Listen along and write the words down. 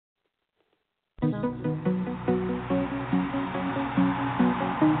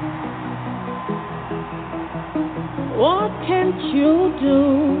What can't you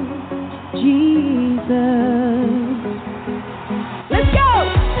do, Jesus? Let's go!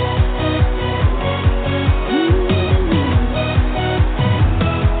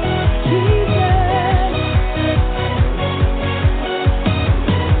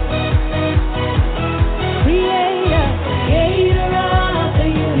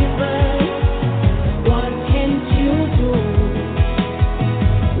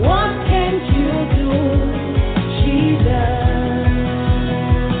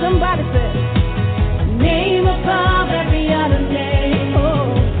 Somebody said, name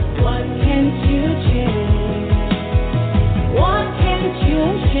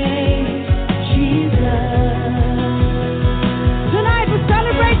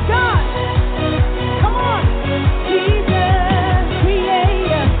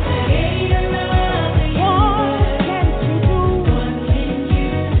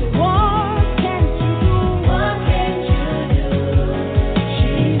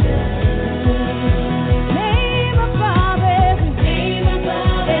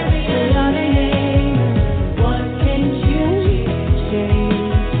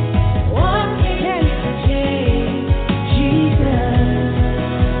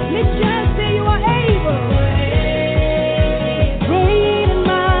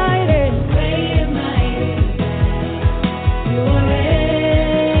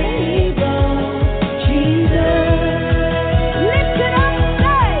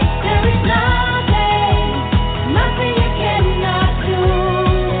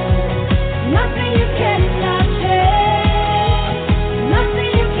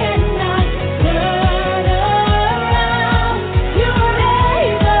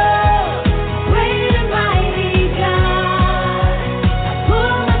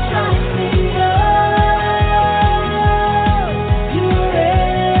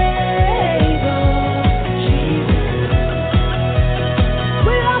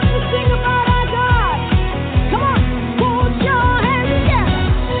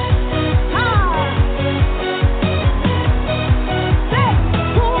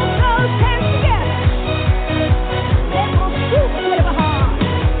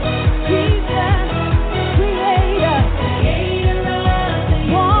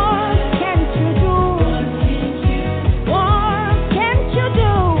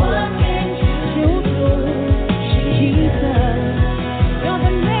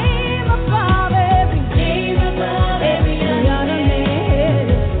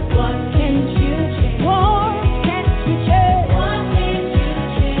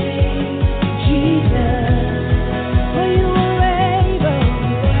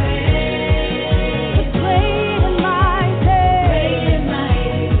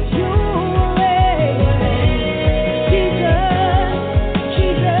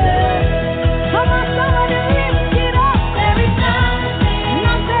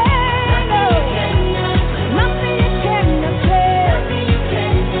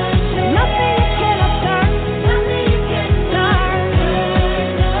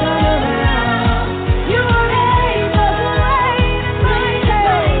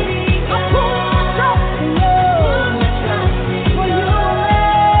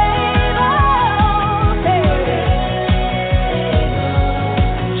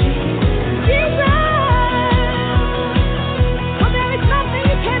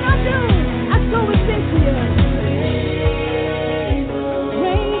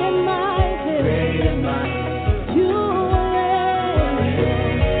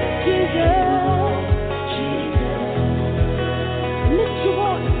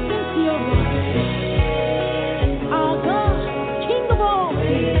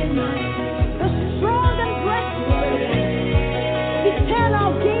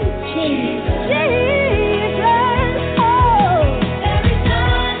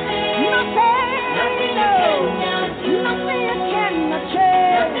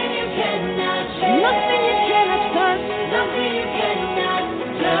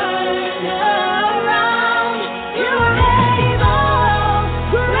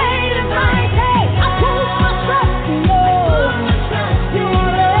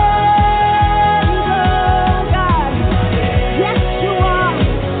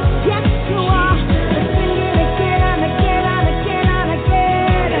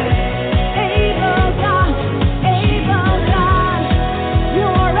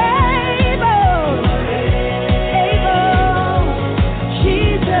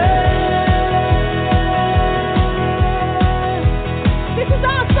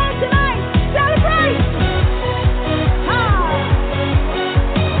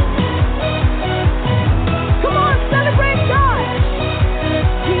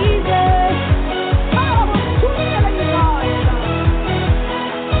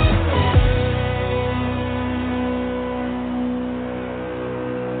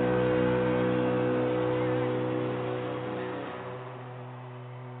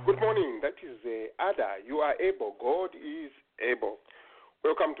Good morning. That is Ada. You are able. God is able.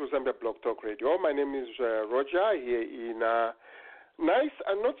 Welcome to Zambia Blog Talk Radio. My name is Roger here in nice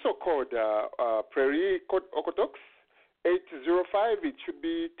and not so cold Prairie Orthodox 8:05. It should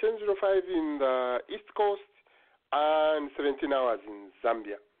be 10:05 in the East Coast and 17 hours in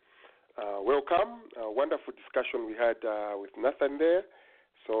Zambia. Welcome. Wonderful discussion we had with Nathan there.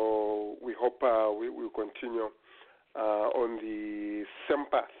 So we hope we will continue on the same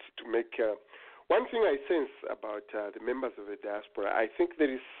path to make. One thing I sense about the members of the diaspora, I think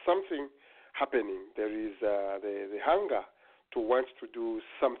there is something happening. There is the hunger to want to do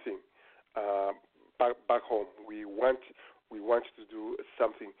something back home. We want to do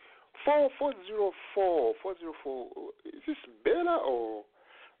something. 404. Is this Bella or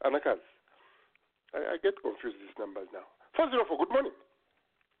Anakas? I get confused these numbers now. 404. Good morning.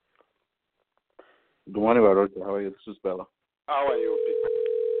 Good morning, Roger. How are you? This is Bella. How are you,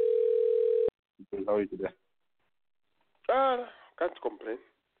 Big? How are you today? Can't complain.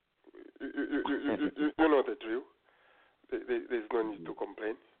 You know the drill. There's no need to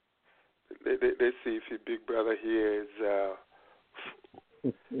complain. Let's see if Big Brother here is.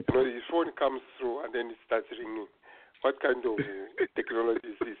 His phone comes through and then it starts ringing. What kind of technology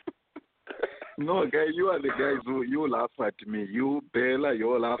is this? No, guy, you are the guys who you laugh at me. You, Bella,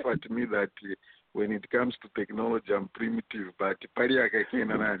 you all laugh at me that when it comes to technology, I'm primitive. But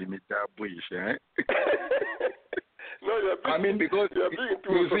No, I mean, because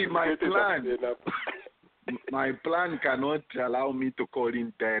you see, my plan cannot allow me to call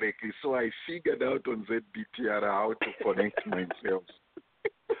in directly. So I figured out on ZBTR how to connect myself.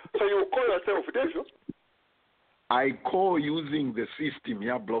 So you call yourself, Dejo? I call using the system,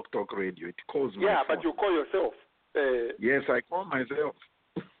 Blog Talk Radio. It calls me. Yeah, but you call yourself. Yes, I call myself.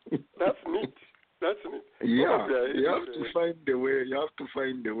 That's neat. Yeah, you have to find the way. You have to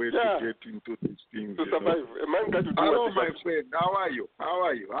find the way to get into these things. To survive. A man got to do. Hello, my friend. How are you?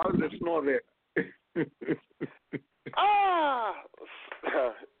 How's the snow there?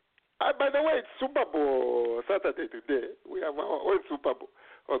 By the way, it's Super Bowl Saturday today. We have our own Super Bowl,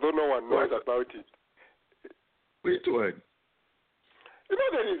 although no one knows about it. Which one? You know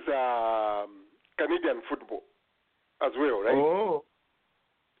there is Canadian football as well, right? Oh.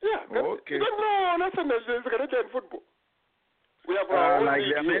 Yeah. Okay. No, there's Canadian football. We have like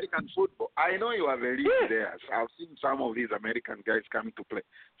the American football. I know you have a league there. I've seen some of these American guys coming to play.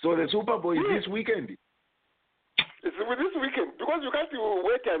 So the Super Bowl is this weekend? It's this weekend because you can't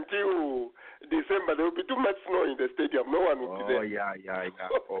wait until December. There will be too much snow in the stadium. No one will be there. Oh, yeah.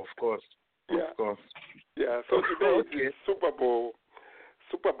 Of course. Yeah. Of course. Yeah, so today is Super Bowl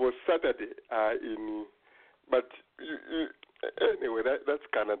Saturday. But anyway, that's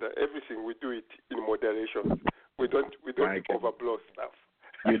Canada. Everything we do it in moderation. We don't overblow stuff.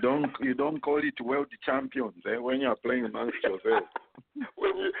 You don't call it world champions when you are playing amongst yourself.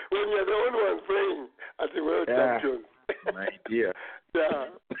 when you're the only one playing as the world champions. My dear. Yeah.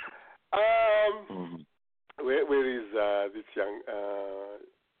 Where is this young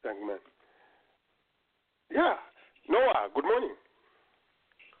man? Yeah. Noah, good morning.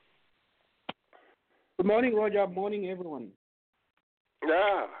 Good morning, Roger. Morning, everyone.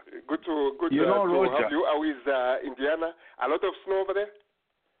 Yeah, good to Roger. have you. How is Indiana? A lot of snow over there?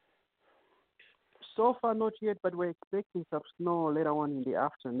 So far, not yet, but we're expecting some snow later on in the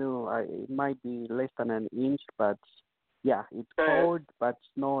afternoon. It might be less than an inch, but yeah, it's cold, but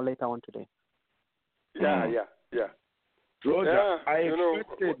snow later on today. Yeah. Roger, I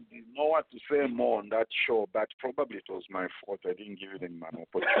expected Noah to say more on that show, but probably it was my fault. I didn't give him an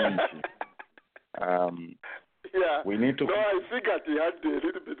opportunity. We need to. No, I figured he had a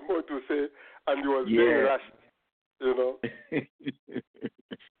little bit more to say, and he was being rushed.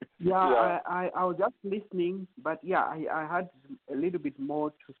 I was just listening, but I had a little bit more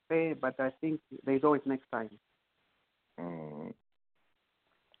to say, but I think there's always next time.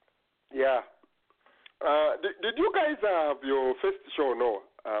 Yeah. Did you guys have your first show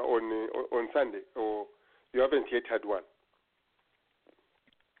on Sunday, or you haven't yet had one?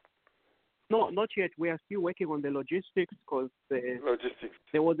 No, not yet. We are still working on the logistics because there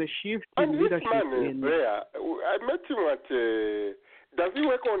was a shift in leadership. This man is there. I met him at. Does he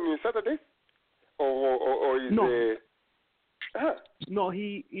work on Saturdays, or is No,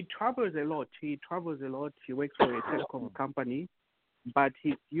 he travels a lot. He works for a telecom company, but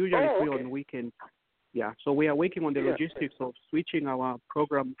he's usually free on weekends. Yeah, so we are working on the logistics of switching our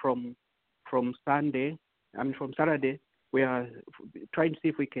program from Saturday. We are trying to see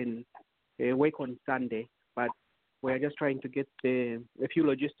if we can work on Sunday, but we are just trying to get a few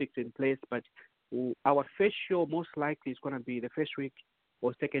logistics in place. But our first show most likely is going to be the first week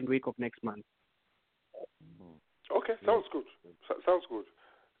or second week of next month. Okay, sounds good. Sounds good.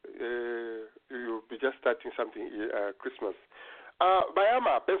 You'll be just starting something Christmas.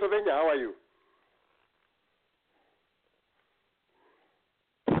 Bayama, Pennsylvania, how are you?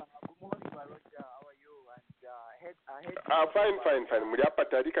 Good morning, Roger. How are you? And Fine. Muli apa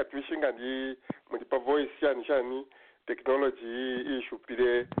tarika tuishinga ndi muli pa voice shani technology issue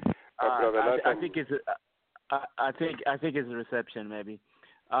pile. I think it's I think it's a reception maybe.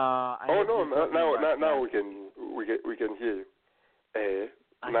 Now we can hear you.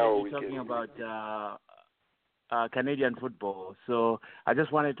 Now we talking can. About Canadian football. So I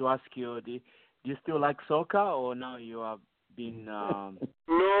just wanted to ask you, do you still like soccer, or now you have been? No,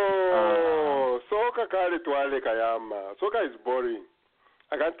 soccer kale tuale kayama. Soccer is boring.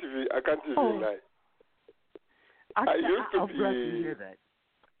 I can't even lie. I used to I'm be. glad to hear that.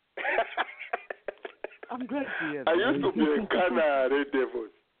 I'm glad to hear that. I used to be a Ghana Red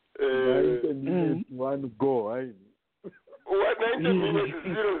Devils. One goal, eh? 90 minutes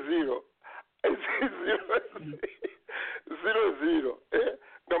 0-0. 0-0.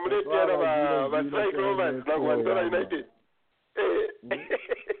 Gamuletiana ba strike rovers na Guantara United.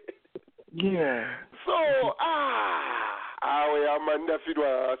 Yeah. So awe amanda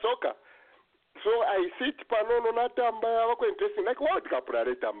fidwa soccer. So I sit panono na tamba wako interesting like World Cup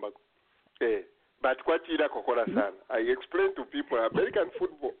rare tamba. But kwatira kokora sana. I explain to people American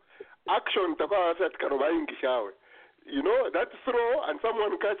football action takwa at karoba ingishawe. You know, that throw and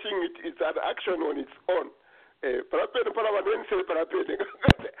someone catching it, it's an action on its own. Another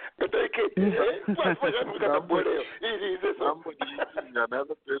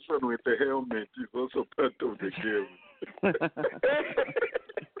person with a helmet is also part of the game.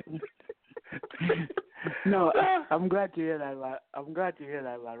 No, I'm glad to hear that. I'm glad to hear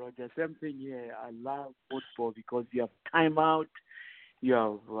that, Roger. Same thing here. I love football because you have timeout. You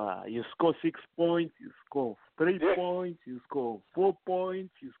have you score 6 points, you score 3 points, you score 4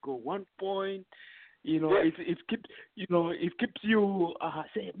 points, you score 1 point. You know, it keeps you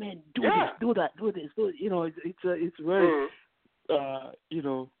say, man, do this, do that, do this. So, you know, it's very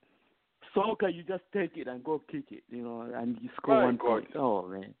soccer. You just take it and go kick it, you know, and you score 1 point. Oh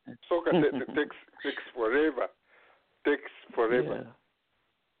man, soccer takes forever. Takes forever.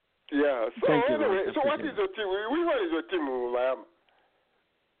 Yeah. So anyway, so what is your team? Which one is your team, Miami?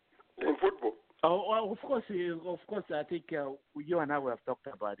 In football? Oh, well, of course. I think you and I will have talked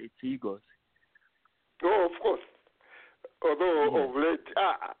about it. It's Eagles. Oh, of course. Although of late,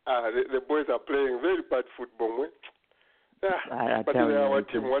 the boys are playing very bad football. But in our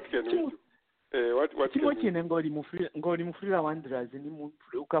team, what can we do? What can we do? Ngoli mufurira Wanderers ni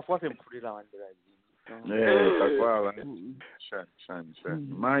ukafuafe mufurira Wanderers. I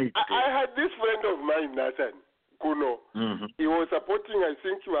had this friend of mine, Nathan Kuno. Mm-hmm. He was supporting, I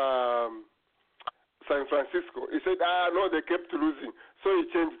think, San Francisco. He said, no, they kept losing. So he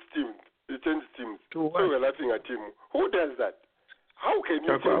changed teams. So we're laughing at him. Who does that? How can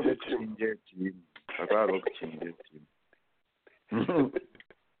you change a team?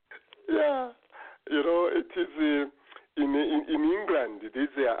 Yeah. You know, it is in England, these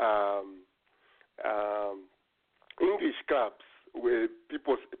English clubs where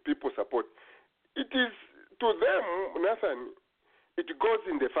people support. It is, to them, Nathan, it goes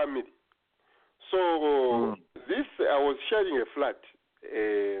in the family. So this, I was sharing a flat.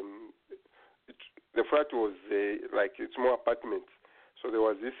 The flat was like a small apartment. So there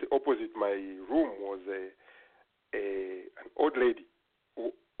was this opposite my room was an old lady,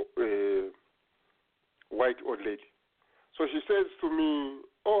 white old lady. So she says to me,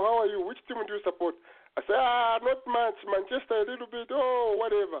 "Oh, how are you? Which team do you support?" I say, "Not much. Manchester a little bit. Oh,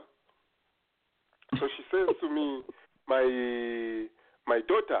 whatever." So she says to me, my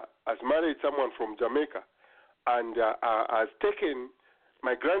daughter has married someone from Jamaica and has taken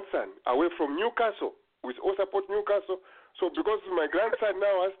my grandson away from Newcastle. We all support Newcastle. So because my grandson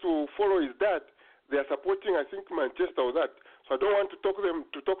now has to follow his dad, they are supporting, I think, Manchester or that. So I don't want to talk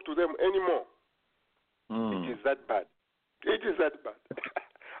to them anymore. It is that bad. It is that bad.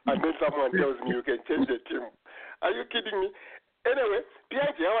 And then someone tells me you can change the team. Are you kidding me? Anyway,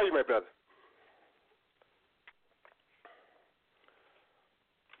 Bianchi, how are you, my brother?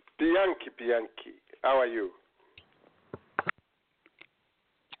 Bianchi, how are you?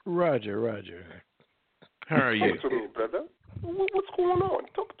 Roger. How are you? Talk to me, brother. What's going on?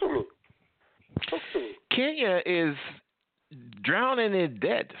 Talk to me. Kenya is drowning in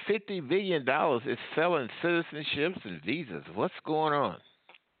debt. $50 billion is selling citizenships and visas. What's going on?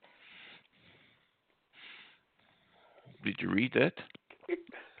 Did you read that?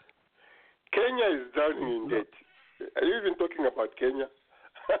 Kenya is drowning in debt. Are you even talking about Kenya?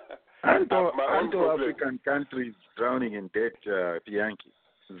 Aren't I all, have my own aren't all problem. African countries drowning in debt, Bianchi?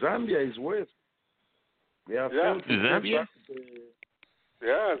 Zambia is worse. They are Yeah. failed to pay Zambia? back the- Yeah, They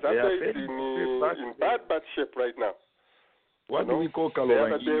are Zambia is failing to pay back in the- bad shape right now. What You do know, we call the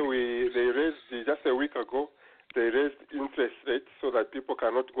other day Kalorangini? they raised, just a week ago, they raised interest rates so that people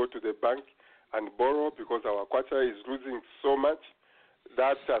cannot go to the bank and borrow because our kwacha is losing so much.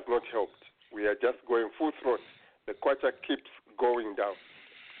 That has not helped. We are just going full throttle. The kwacha keeps going down.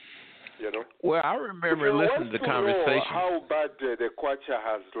 You know. Well, I If remember you listening want to to the know conversation. how bad the kwacha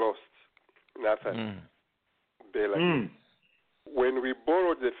has lost, Nathan, Bella, when we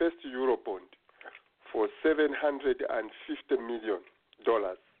borrowed the first Euro bond for $750 million,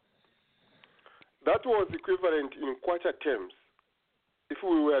 that was equivalent in kwacha terms. If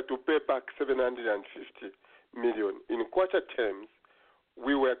we were to pay back 750 million in kwacha terms,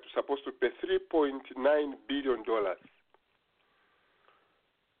 we were supposed to pay $3.9 billion.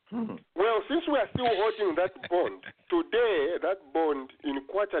 Well, since we are still holding that bond, today that bond in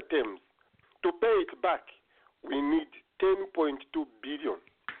kwacha terms, to pay it back, we need 10.2 billion.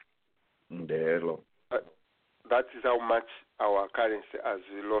 That is how much our currency has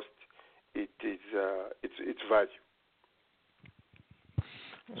lost its value.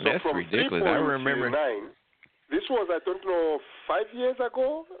 So That's from ridiculous. I remember. 3.9, this was, I don't know, 5 years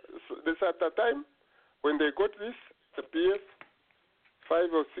ago, this at the time, when they got this, the PS,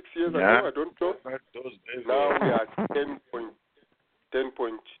 5 or 6 years ago, I don't know. Now we are at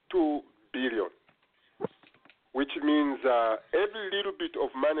 10.2 billion, which means every little bit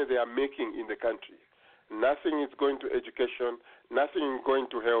of money they are making in the country, nothing is going to education, nothing is going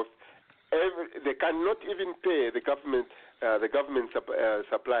to health. They cannot even pay the government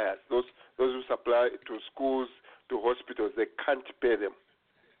suppliers, those who supply to schools, to hospitals. They can't pay them.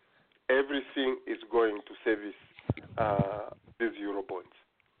 Everything is going to service these Eurobonds.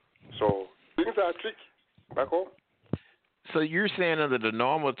 So things are tricky back home. So you're saying under the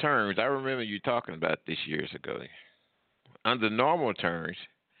normal terms, I remember you talking about this years ago. Under normal terms,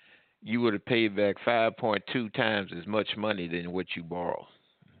 you would have paid back 5.2 times as much money than what you borrowed.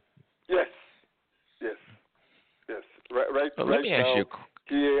 Yes. Right well, now, let me ask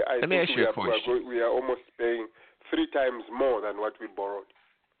you a question. We are almost paying 3 times more than what we borrowed.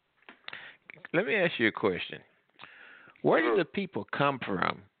 Let me ask you a question. Where do the people come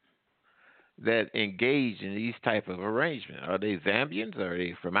from that engage in these type of arrangements? Are they Zambians? Are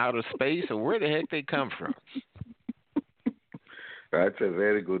they from outer space? Or where the heck they come from? That's a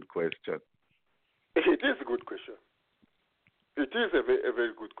very good question. It is a good question. It is a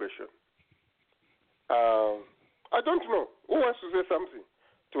very good question. I don't know. Who wants to say something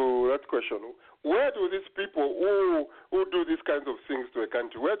to that question? Where do these people who do these kinds of things to a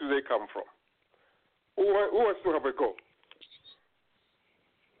country, where do they come from? Who wants to have a go?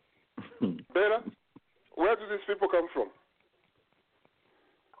 Bella, where do these people come from?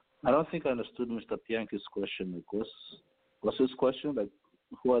 I don't think I understood Mr. Pianki's question. Like, what's his question? Like,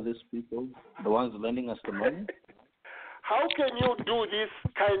 who are these people? The ones lending us the money? How can you do this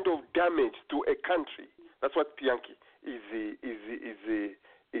kind of damage to a country? That's what Pianki is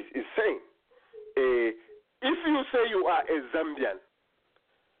saying. If you say you are a Zambian,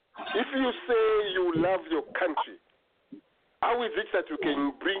 if you say you love your country, how is it that you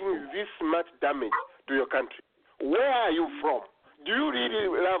can bring this much damage to your country? Where are you from? Do you really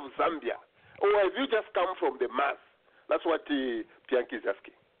love Zambia? Or have you just come from the mass? That's what Pianki is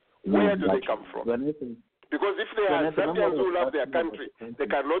asking. Where do they come from? Because if they are Zambians who love their country, they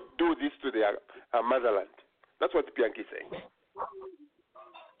cannot do this to their motherland. That's what Pianki is saying.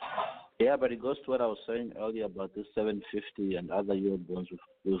 Yeah, but it goes to what I was saying earlier about this 750 and other Euro bonds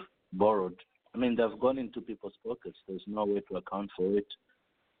we've borrowed. I mean, they've gone into people's pockets. There's no way to account for it.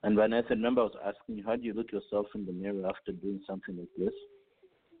 And when Nathan, remember I was asking you, how do you look yourself in the mirror after doing something like this?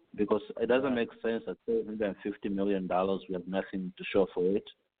 Because it doesn't make sense that $750 million, we have nothing to show for it.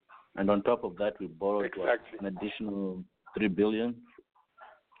 And on top of that, we borrowed an additional $3 billion.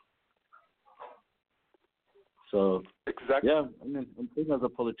 So, yeah, I mean, I think as a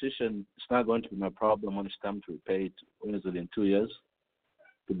politician, it's not going to be my problem when it's time to repay it. When is it, in 2 years?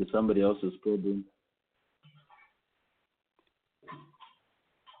 It could be somebody else's problem.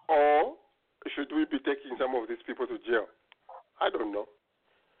 Or should we be taking some of these people to jail? I don't know.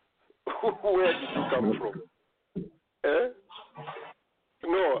 Where did you come from?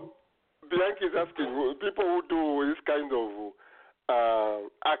 No, Bianchi is asking, people who do this kind of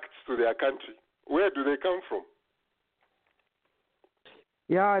acts to their country, where do they come from?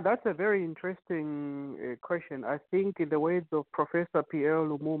 Yeah, that's a very interesting question. I think in the words of Professor Pierre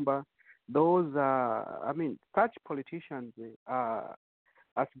Lumumba, those such politicians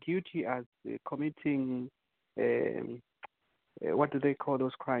as guilty as committing, what do they call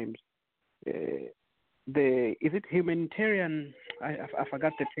those crimes? Is it humanitarian? I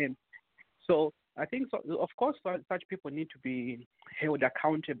forgot the term. So I think, so, of course, such people need to be held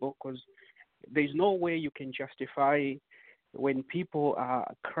accountable, because there's no way you can justify when people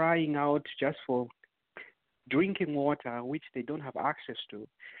are crying out just for drinking water, which they don't have access to.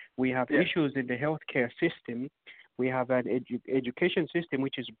 We have issues in the healthcare system. We have an education system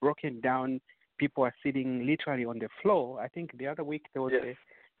which is broken down. People are sitting literally on the floor. I think the other week there was a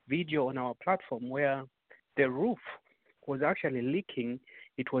video on our platform where the roof was actually leaking.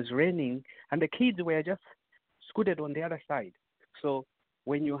 It was raining, and the kids were just scooted on the other side. So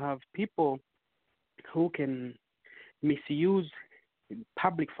when you have people who can misuse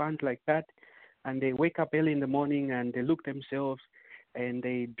public funds like that, and they wake up early in the morning and they look themselves and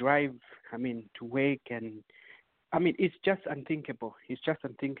they drive, to work, and it's just unthinkable. It's just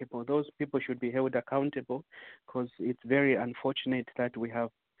unthinkable. Those people should be held accountable, because it's very unfortunate that we have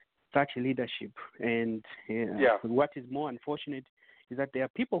such leadership. And what is more unfortunate is that there are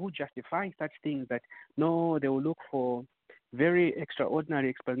people who justify such things, that no, they will look for very extraordinary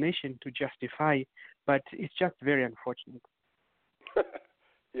explanation to justify, but it's just very unfortunate.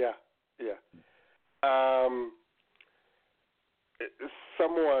 Yeah.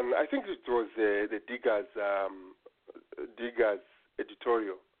 Someone, I think it was the Diggers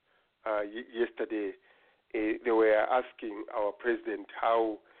editorial yesterday. They were asking our president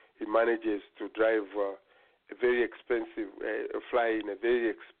how he manages to drive a very expensive, fly in a very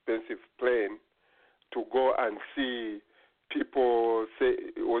expensive plane to go and see people. Say,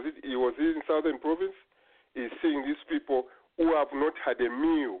 he was in Southern Province. He's seeing these people who have not had a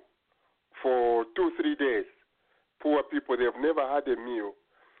meal for 2-3 days. Poor people, they have never had a meal,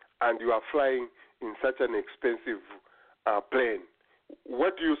 and you are flying in such an expensive plane.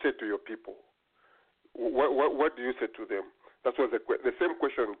 What do you say to your people? What do you say to them? That was the same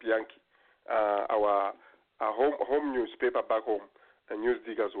question Bianchi, our home newspaper back home, and News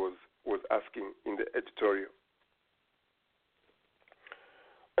Diggers was asking in the editorial.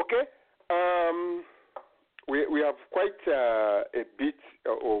 Okay, we have quite a bit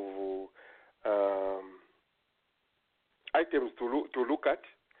of items to look at.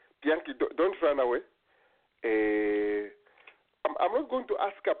 Bianchi, don't run away. I'm not going to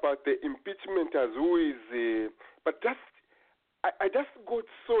ask about the impeachment as who is, but I just got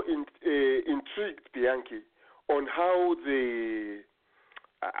so intrigued, Bianchi, on how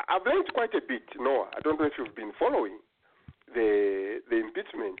I've learned quite a bit. No, I don't know if you've been following the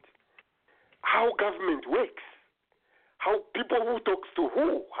impeachment, how government works, how people who talks to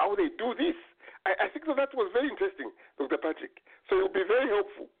who, how they do this. I think that was very interesting, Dr. Patrick. So it'll be very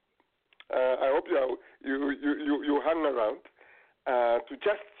helpful. I hope you hang around to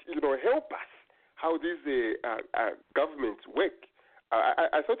just help us how these governments work.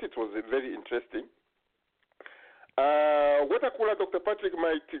 I thought it was very interesting. Water cooler, Dr. Patrick,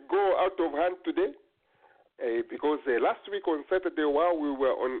 might go out of hand today because last week on Saturday, while we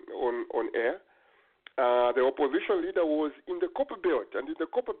were on air, the opposition leader was in the Copperbelt, and in the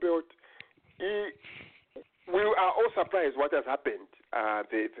Copperbelt, we are all surprised what has happened,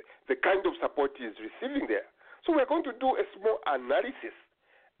 the kind of support he is receiving there. So we're going to do a small analysis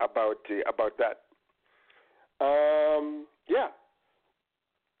about that.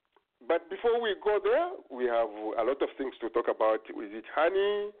 But before we go there, we have a lot of things to talk about. We eat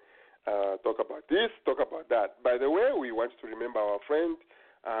honey, talk about this, talk about that. By the way, we want to remember our friend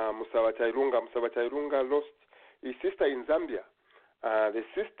Musaba Chairunga. Musaba Chairunga lost his sister in Zambia. The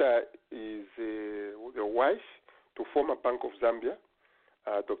sister is the wife to former Bank of Zambia,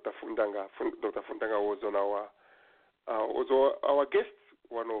 Dr. Fundanga. Dr. Fundanga was on our guest,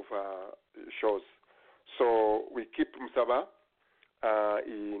 one of shows. So we keep Musaba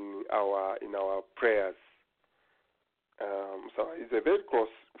in our prayers. So he's a very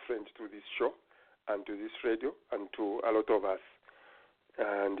close friend to this show and to this radio and to a lot of us.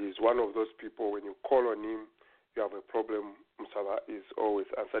 And he's one of those people, when you call on him, you have a problem, Musaba is always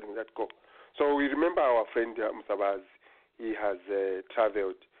answering that call. So we remember our friend Musaba as he has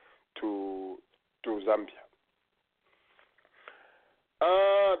traveled to Zambia.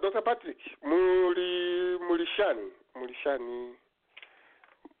 Dr. Patrick, Mulishani,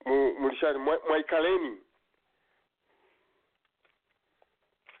 Mwaikaleni.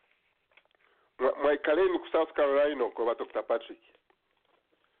 Mwaikaleni ku South Carolina kwa Dr. Patrick.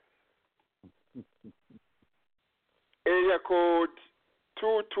 Area code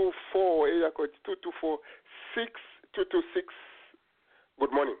 224, area code 224-6226.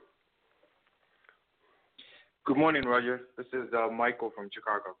 Good morning. Good morning, Roger. This is Michael from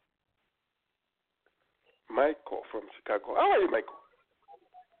Chicago. Michael from Chicago. How are you, Michael?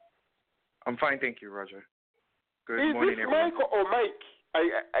 I'm fine, thank you, Roger. Good Is morning, this everyone. Michael or Mike?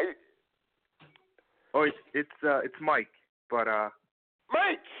 Oh, it's Mike, but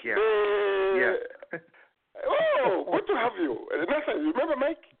Mike. Yeah. Yeah. Oh, good to have you. Nathan, you remember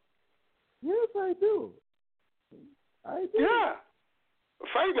Mike? Yes, I do. Yeah.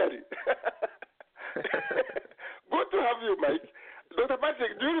 Finally. Good to have you, Mike. Dr.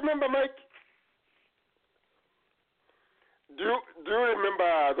 Patrick, do you remember Mike? Do you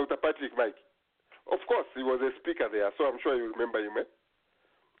remember Dr. Patrick, Mike? Of course, he was a speaker there, so I'm sure you remember him, eh?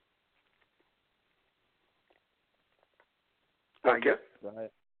 Okay.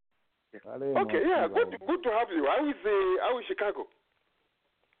 Yes. Okay, yeah, good to have you. How is Chicago?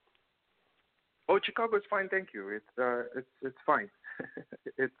 Oh, Chicago is fine, thank you. It's fine.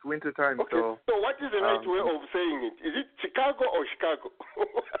 It's winter time, okay. so What is the right way of saying it? Is it Chicago or Chicago?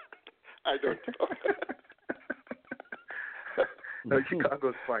 I don't know. No,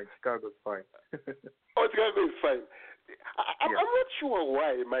 Chicago's fine. Chicago's fine. Oh, Chicago is fine. I'm not sure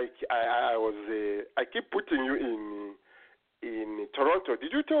why, Mike. I keep putting you in Toronto.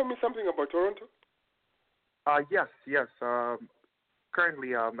 Did you tell me something about Toronto? Yes.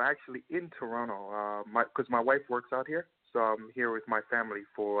 Currently, I'm actually in Toronto. Because my wife works out here, so I'm here with my family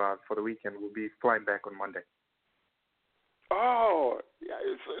for the weekend. We'll be flying back on Monday. Oh, yeah.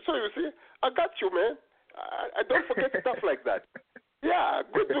 So you see, I got you, man. I don't forget stuff like that. Yeah,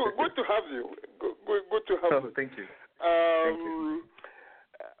 good to have you. Good to have you. Thank you. Thank you.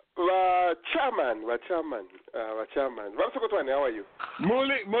 Chairman. How are you?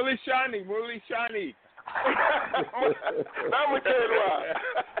 Muli Shani.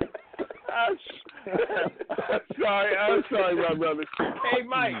 I'm sorry, my brother. Hey,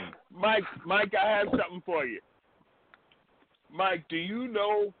 Mike, I have something for you. Mike, do you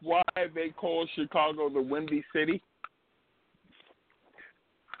know why they call Chicago the Windy City?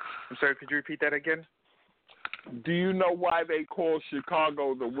 I'm sorry, could you repeat that again? Do you know why they call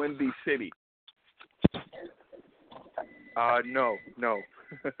Chicago the Windy City? No.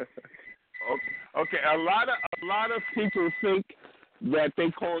 Okay, a lot of people think that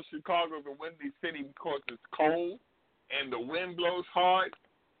they call Chicago the Windy City because it's cold and the wind blows hard.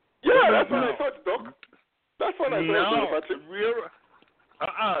 Yeah, that's what I thought, Doc. That's what I thought.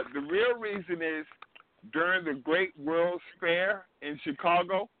 The real reason is during the Great World's Fair in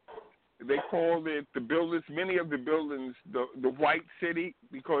Chicago, they called it many of the buildings, the White City,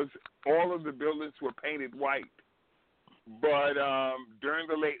 because all of the buildings were painted white. But during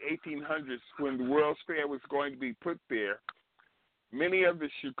the late 1800s, when the World's Fair was going to be put there, many of the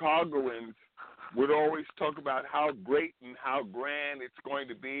Chicagoans would always talk about how great and how grand it's going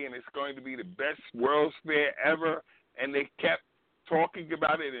to be, and it's going to be the best World's Fair ever, and they kept talking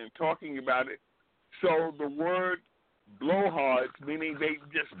about it. So the word blowhards, meaning they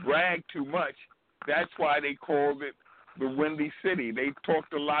just brag too much, that's why they called it the Windy City. They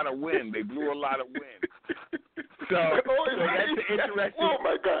talked a lot of wind. They blew a lot of wind. So that's an interesting. Oh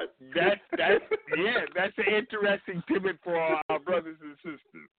my God! That's an interesting tidbit for our brothers and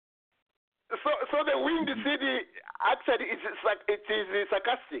sisters. So the Windy City actually it is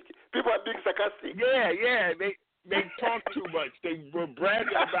sarcastic. People are being sarcastic. Yeah. They talk too much. They were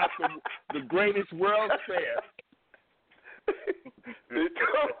bragging about the greatest World's Fair.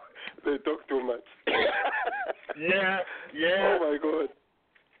 They talk too much. Yeah. Oh my God.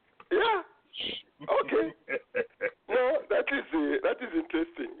 Yeah. Okay. No, that is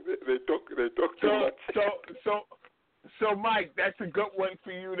interesting. They talk too much. So Mike, that's a good one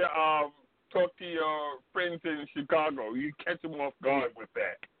for you to talk to your friends in Chicago. You catch them off guard with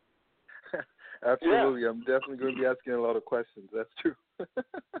that. Absolutely. Yeah. I'm definitely going to be asking a lot of questions. That's true.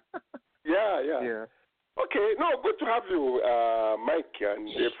 Yeah. Okay, no, good to have you, Mike. And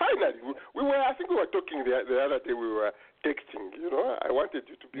finally, I think we were talking the other day. We were texting. I wanted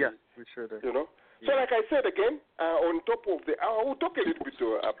you to be. Yeah, we sure did. So, like I said again, on top of we'll talk a little bit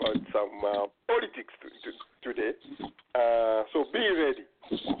about some politics today. So be ready,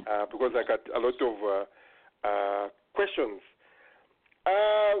 because I got a lot of questions.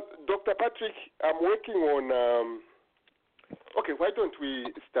 Dr. Patrick, I'm working on. Okay, why don't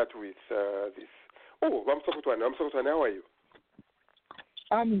we start with this? Oh, I'm Sokotwane. How are you?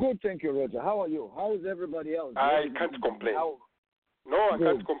 I'm good, thank you, Roger. How are you? How is everybody else? I can't complain. No, I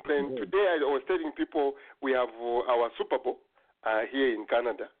can't complain. Good. Today I was telling people we have our Super Bowl here in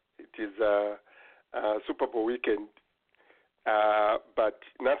Canada. It is Super Bowl weekend, but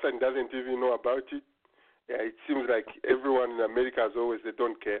Nathan doesn't even know about it. It seems like everyone in America, as always, they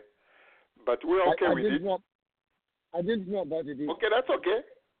don't care. But we're okay with it. I didn't know about it. Okay, that's okay.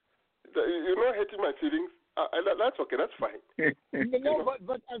 You're not hurting my feelings. That's okay. That's fine. No,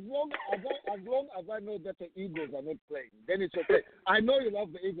 but as long as I know that the Eagles are not playing, then it's okay. I know you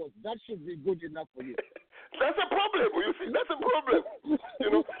love the Eagles. That should be good enough for you. That's a problem. You see, that's a problem.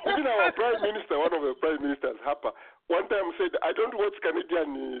 Even our prime minister, one of the prime ministers, Harper, one time said, "I don't watch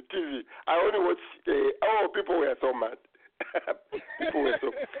Canadian TV. I only watch." People were so mad. People were so.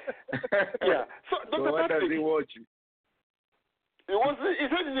 Yeah. So Dr. what Patrick, does he watch? He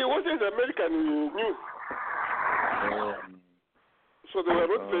said he watches American news. So they were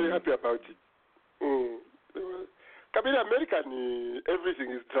not very happy about it. American,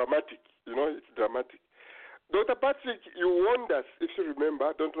 everything is dramatic. It's dramatic. Dr. Patrick, you warned us, if you remember,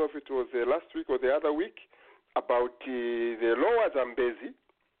 I don't know if it was last week or the other week, about the lower Zambezi.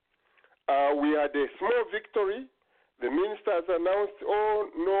 We had a small victory. The ministers announced,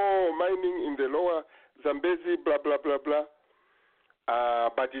 no mining in the lower Zambezi, blah, blah, blah, blah.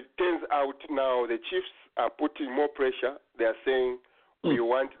 But it turns out now the chiefs are putting more pressure. They are saying, we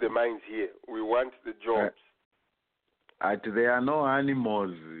want the mines here. We want the jobs. There are no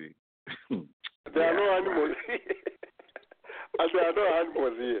animals. There are no animals here. There are no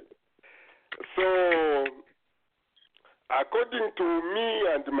animals here. So, according to me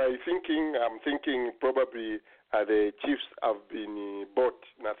and my thinking, I'm thinking probably the chiefs have been bought,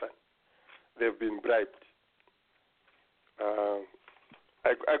 Nathan. They've been bribed.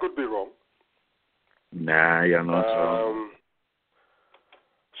 I could be wrong. Nah, you're not wrong.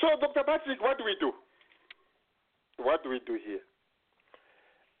 So, Dr. Patrick, what do we do? What do we do here?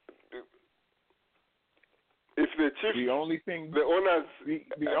 If the chiefs, the only thing, the owners,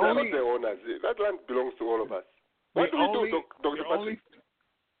 not the owners, that land belongs to all of us. What do we do, Dr. Patrick?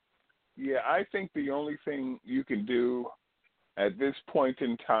 Yeah, I think the only thing you can do at this point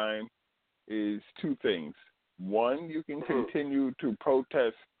in time is two things. One, you can continue to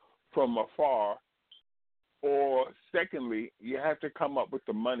protest from afar, or secondly, you have to come up with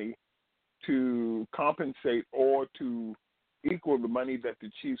the money to compensate or to equal the money that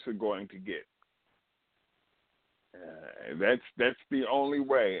the chiefs are going to get. That's the only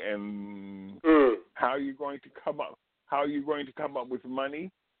way. And how are you going to come up? How are you going to come up with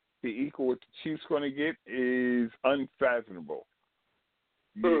money to equal what the chiefs going to get is unfathomable.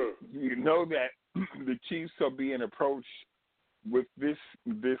 You know that the chiefs are being approached with this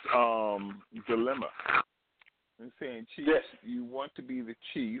dilemma and saying, "Chief, yes, you want to be the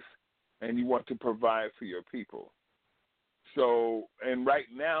chief and you want to provide for your people. So, and right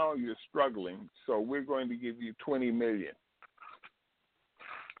now you're struggling. So we're going to give you $20 million,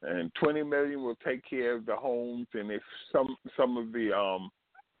 and $20 million will take care of the homes. And if some of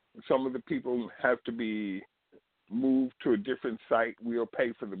the people have to be moved to a different site, we'll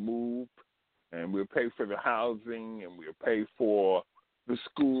pay for the move, and we'll pay for the housing, and we'll pay for the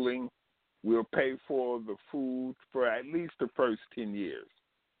schooling. We'll pay for the food for at least the first 10 years.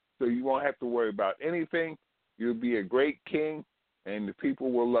 So you won't have to worry about anything. You'll be a great king, and the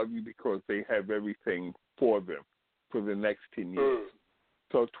people will love you because they have everything for them for the next 10 years.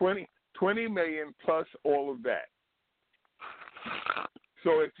 So $20 million plus all of that.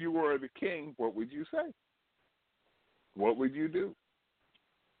 So if you were the king, what would you say? What would you do?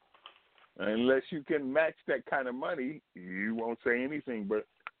 Unless you can match that kind of money, you won't say anything but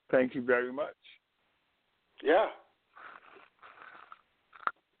thank you very much. Yeah.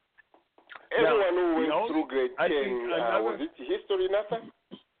 Everyone who went through grade 10, was it history, Nathan?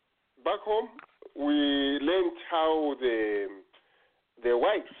 Back home, we learned how the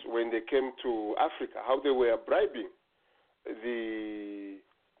whites, when they came to Africa, how they were bribing the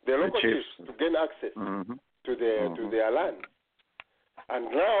local chiefs to gain access to their land. And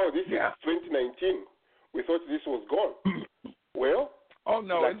now this is 2019. We thought this was gone. Well,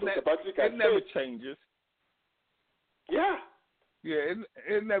 like it never changes. Yeah. Yeah,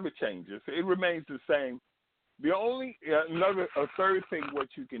 it never changes. It remains the same. The only a third thing what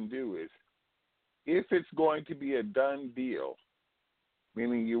you can do is, if it's going to be a done deal,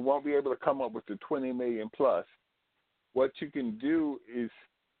 meaning you won't be able to come up with the $20 million plus, what you can do is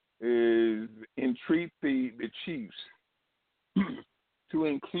entreat the chiefs to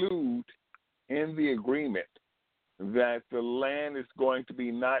include in the agreement that the land is going to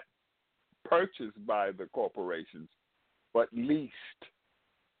be not purchased by the corporations, but leased.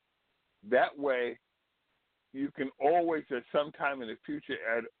 That way, you can always, at some time in the future,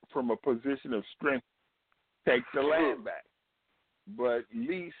 from a position of strength, take the land back. But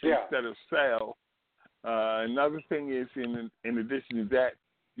lease instead of sell. Another thing is, in addition to that,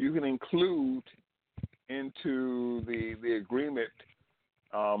 you can include into the agreement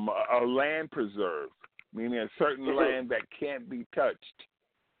a land preserve meaning a certain land that can't be touched,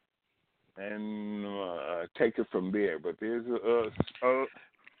 and take it from there. But there's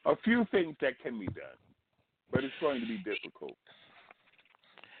a few things that can be done, but it's going to be difficult.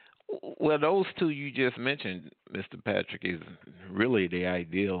 Well, those two you just mentioned, Mr. Patrick, is really the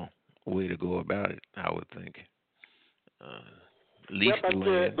ideal way to go about it, I would think. Lease but the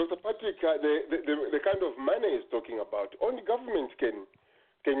land. Dr. Patrick, the kind of money he's talking about, only government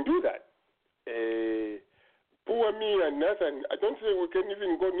can do that. Poor me and Nathan, I don't think we can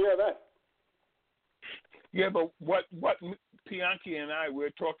even go near that. Yeah, but what Bianchi and I we're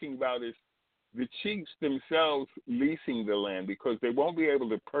talking about is the chiefs themselves leasing the land, because they won't be able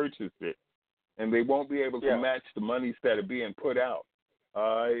to purchase it, and they won't be able to match the monies that are being put out.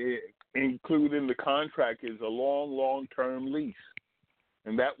 Included in the contract is a long-term lease,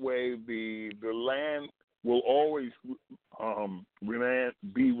 and that way the land will always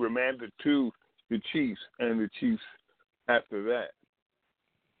be remanded to the chiefs and the chiefs after that.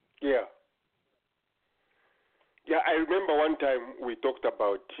 Yeah. Yeah, I remember one time we talked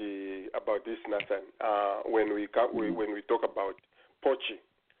about this, Nathan, when we talk about poaching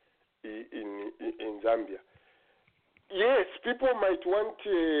in Zambia. Yes, people might want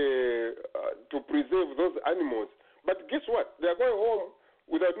to preserve those animals, but guess what? They are going home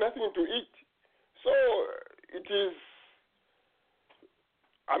without nothing to eat. So it is.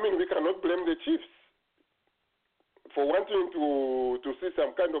 I mean, we cannot blame the chiefs for wanting to see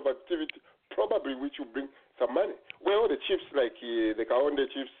some kind of activity, probably which will bring some money. Well, the chiefs, like the Kaonde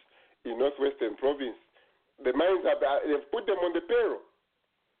chiefs in Northwestern Province, the mines they've put them on the payroll.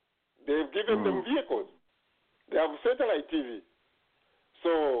 They've given them vehicles. They have satellite TV.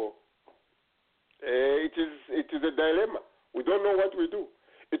 So it is a dilemma. We don't know what we do.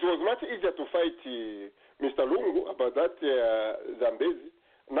 It was much easier to fight Mr. Lungu about that Zambezi.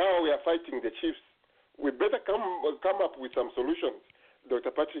 Now we are fighting the chiefs. We better come up with some solutions.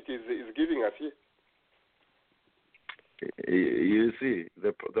 Dr. Patrick is giving us here. You see,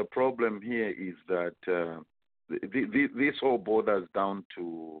 the problem here is that this all boils down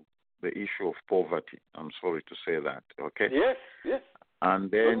to the issue of poverty. I'm sorry to say that. Okay. Yes.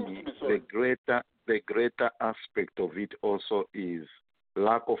 And then the greater aspect of it also is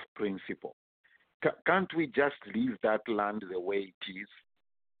lack of principle. Can't we just leave that land the way it is?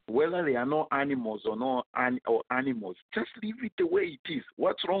 Whether there are no animals or animals, just leave it the way it is.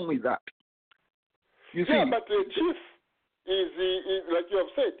 What's wrong with that? You see, but the chief is like you have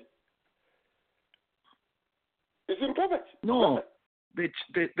said, is in poverty. No, the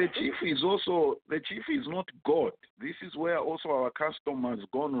chief is not God. This is where also our custom has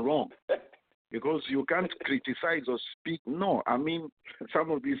gone wrong, because you can't criticize or speak. No, I mean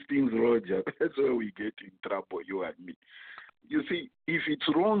some of these things, Roger. That's where we get in trouble, you and me. You see, if it's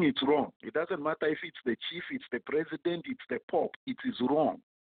wrong, it's wrong. It doesn't matter if it's the chief, it's the president, it's the pope. It is wrong.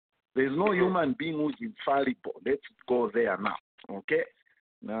 There's no human being who's infallible. Let's go there now, okay?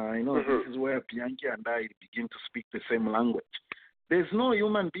 Now, this is where Bianchi and I begin to speak the same language. There's no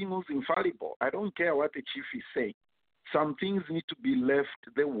human being who's infallible. I don't care what the chief is saying. Some things need to be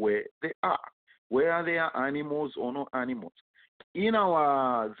left the way they are, whether they are animals or no animals. In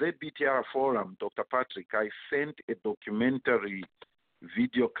our ZBTR forum, Dr. Patrick, I sent a documentary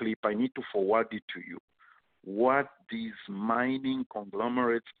video clip. I need to forward it to you. What these mining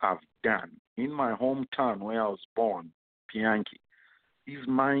conglomerates have done in my hometown where I was born, Bianchi. These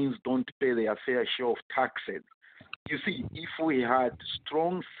mines don't pay their fair share of taxes. You see, if we had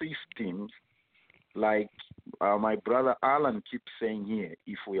strong systems, like my brother Alan keeps saying here,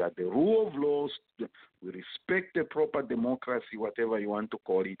 if we had the rule of law, we respect the proper democracy, whatever you want to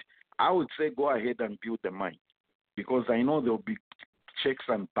call it, I would say go ahead and build the mine, because I know there will be checks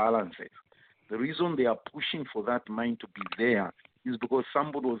and balances. The reason they are pushing for that mine to be there is because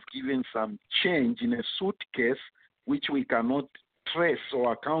somebody was given some change in a suitcase which we cannot trace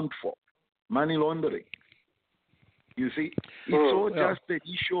or account for. Money laundering. You see, it's all just the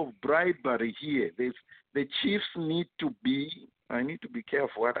issue of bribery here. The chiefs need to be, I need to be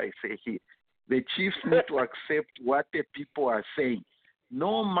careful what I say here. The chiefs need to accept what the people are saying.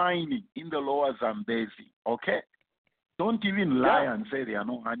 No mining in the lower Zambezi, okay? Don't even lie and say there are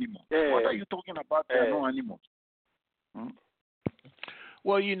no animals. What are you talking about? There are no animals.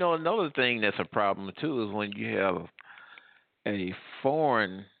 Well, another thing that's a problem, too, is when you have a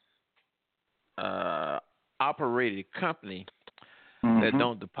foreign operated company that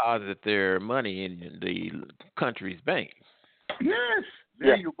don't deposit their money in the country's bank. Yes.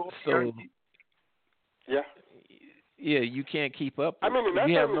 There you go. So, you can't keep up. I mean,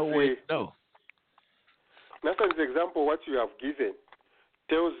 you have no way to know. Nathan's example, what you have given,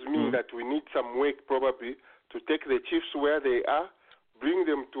 tells me saying that we need some work probably to take the chiefs where they are, bring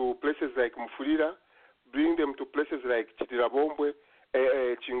them to places like Mfulira, bring them to places like Chitirabombwe,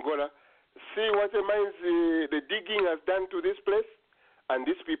 Chingola, see what the mines, the digging has done to this place, and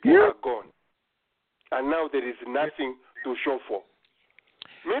these people are gone. And now there is nothing to show for.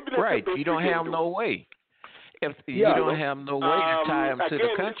 Maybe that's right. You don't have no way. If you don't have no way to tie them to the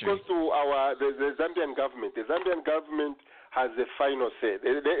country. Again, this goes to the Zambian government. The Zambian government has the final say.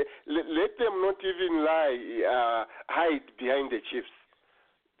 Let them not even hide behind the chiefs.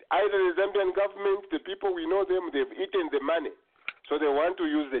 Either the Zambian government, the people we know them, they've eaten the money, so they want to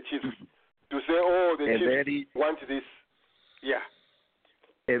use the chiefs to say, "Oh, the chiefs want this." Yeah.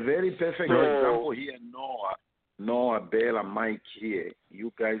 A very perfect example here, Noah, Bell, and Mike here.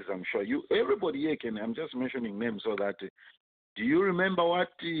 You guys, I'm sure everybody here can. I'm just mentioning names so that. Do you remember what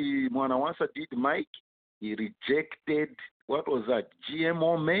Mwanawansa did, Mike? He rejected, what was that,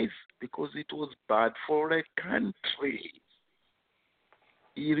 GMO maize, because it was bad for the country.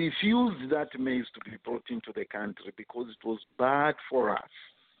 He refused that maize to be brought into the country because it was bad for us.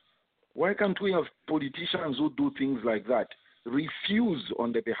 Why can't we have politicians who do things like that? Refuse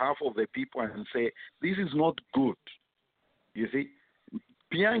on the behalf of the people and say, this is not good. You see?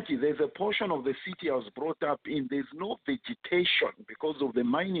 Bianchi, there's a portion of the city I was brought up in, there's no vegetation because of the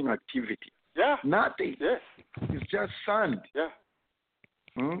mining activity. Yeah. Nothing. Yes. It's just sand. Yeah.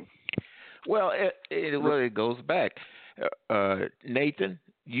 Well, it goes back. Nathan,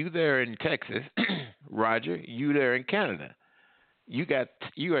 you there in Texas. Roger, you there in Canada. You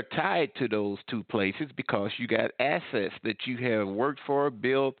are tied to those two places because you got assets that you have worked for,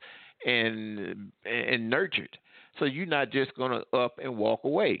 built, and nurtured. So you're not just going to up and walk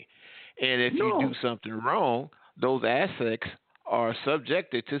away. And if you do something wrong, those assets are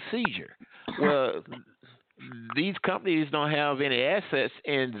subjected to seizure. Well, these companies don't have any assets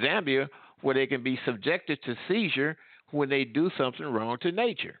in Zambia where they can be subjected to seizure when they do something wrong to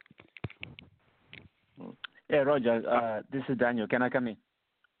nature. Yeah, Roger, this is Daniel. Can I come in?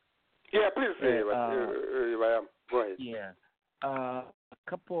 Yeah, please. Go ahead. Yeah. A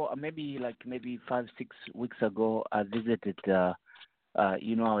couple, maybe 5-6 weeks ago, I visited,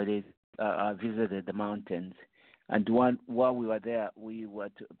 you know how it is, I visited the mountains. And while we were there, we were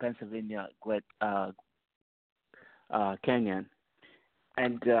to Pennsylvania, Canyon.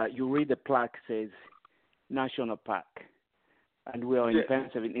 And you read the plaque says National Park. And we are in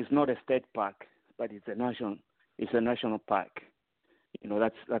Pennsylvania. It's not a state park, but it's a national park. You know,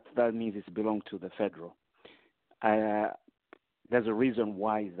 that means it belongs to the federal. There's a reason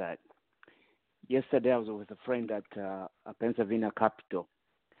why is that. Yesterday I was with a friend at Pennsylvania Capitol,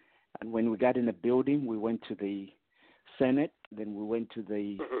 and when we got in the building, we went to the Senate, then we went to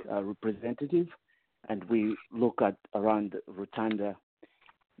the representative, and we looked at around Rotunda.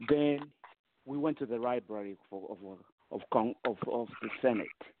 Then we went to the library of the Senate.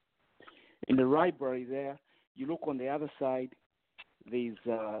 In the library there, you look on the other side, there's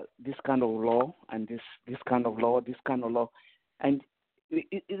this kind of law and this kind of law, and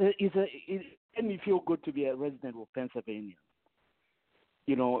it made me feel good to be a resident of Pennsylvania.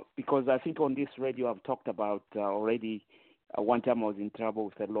 You know, because I think on this radio I've talked about already. One time I was in trouble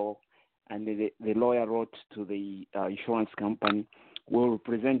with the law, and the lawyer wrote to the insurance company, "Will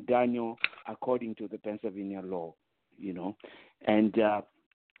represent Daniel according to the Pennsylvania law." You know, and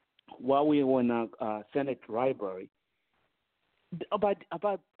while we were in a Senate library,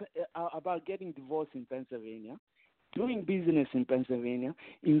 about getting divorced in Pennsylvania, doing business in Pennsylvania,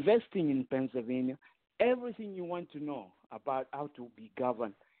 investing in Pennsylvania, everything you want to know about how to be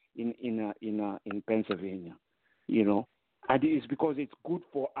governed in Pennsylvania, you know, and it's because it's good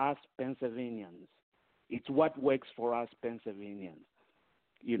for us Pennsylvanians. It's what works for us Pennsylvanians,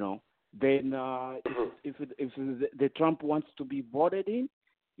 you know. Then if the Trump wants to be voted in,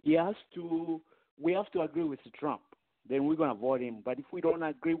 we have to agree with Trump. Then we're gonna vote him. But if we don't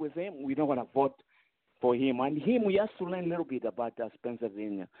agree with him, we're not gonna vote for him. And him, we have to learn a little bit about us,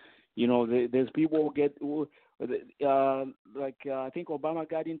 Pennsylvania. You know, there's people who I think Obama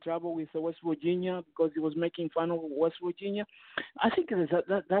got in trouble with West Virginia because he was making fun of West Virginia. I think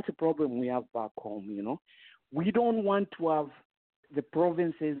that's a problem we have back home. You know, we don't want to have the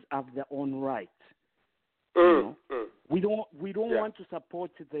provinces have their own rights. You know? We don't want to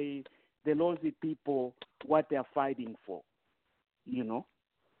support the lazy people what they're fighting for. You know.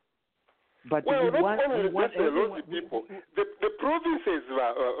 But well, we want the lazy people. The provinces,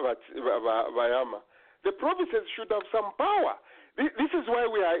 Vayama, the provinces should have some power. This is why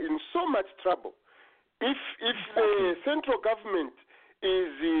we are in so much trouble. If the central government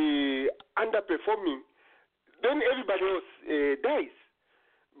is underperforming, then everybody else dies.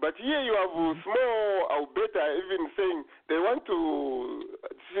 But here you have small Alberta even saying they want to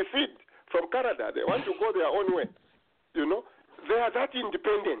secede from Canada. They want to go their own way. You know, they are that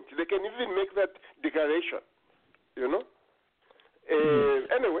independent. They can even make that declaration. You know.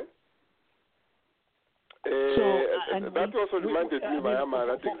 Anyway. That also reminded me, Mayama,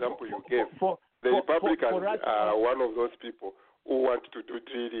 that example you gave. The Republicans are one of those people who want to do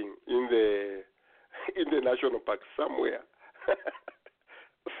drilling in the national park somewhere.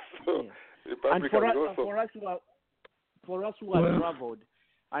 So and for us who have traveled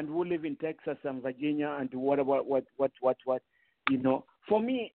and who live in Texas and Virginia and what, you know, for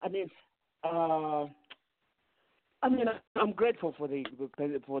me, I'm grateful for the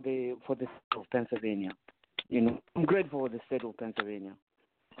state of Pennsylvania. You know, I'm grateful for the state of Pennsylvania,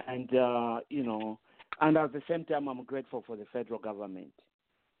 and you know, and at the same time, I'm grateful for the federal government.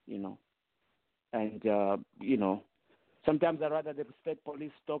 You know, and you know, sometimes I rather the state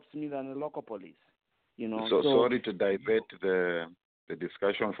police stops me than the local police. You know. So sorry to divert the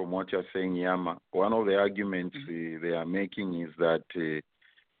discussion from what you're saying, Yama. One of the arguments they are making is that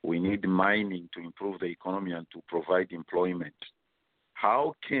we need mining to improve the economy and to provide employment.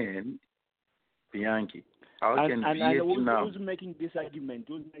 How can Bianchi? How can Vietnam? Who's making this argument?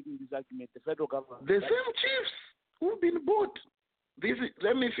 The federal government. The same chiefs who've been bought.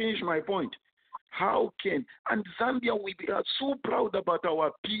 Let me finish my point. How can, and Zambia, we are so proud about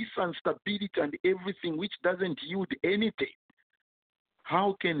our peace and stability and everything, which doesn't yield anything.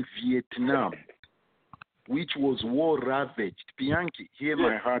 How can Vietnam, which was war-ravaged, Bianchi, hear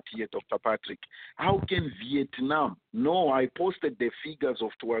my heart here, Dr. Patrick, how can Vietnam, I posted the figures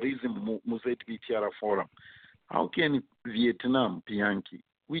of tourism, Muzet Tiara Forum, how can Vietnam, Bianchi,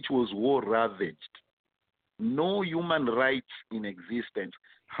 which was war-ravaged, no human rights in existence,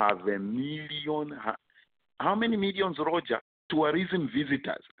 have 1 million, how many millions, Roger, tourism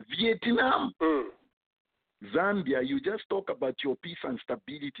visitors? Vietnam. Zambia, you just talk about your peace and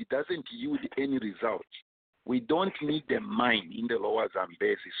stability, doesn't yield any results. We don't need a mine in the lower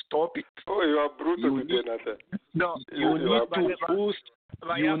Zambezi. Stop it. Oh, you are brutal today, Nathan. No, you need to boost.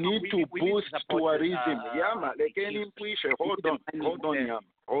 You need to boost tourism. Yama,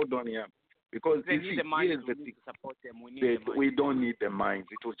 hold on, Yama. Because here's the thing. We don't need the mines.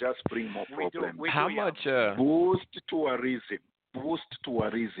 It will just bring more problems. How much? Boost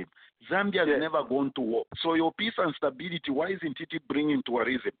tourism. Zambia has never gone to war. So your peace and stability, why isn't it bringing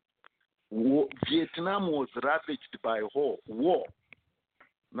tourism? Vietnam was ravaged by war.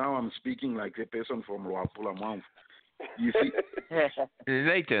 Now I'm speaking like a person from Luapula Mount. You see?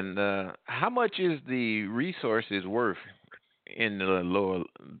 Nathan, how much is the resources worth in the lower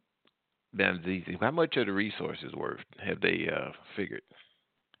Zambezi? How much are the resources worth? Have they figured?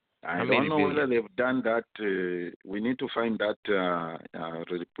 I don't know whether they've done that. We need to find that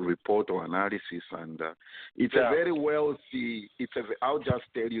report or analysis. And it's a very wealthy. I'll just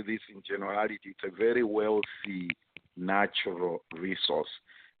tell you this in generality. It's a very wealthy natural resource.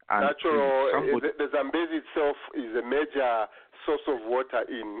 And the Zambezi itself is a major source of water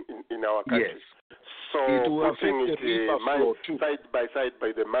in our country. Yes. So it will affect the river flow too. Side by side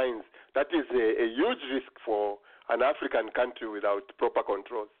by the mines, that is a huge risk for an African country without proper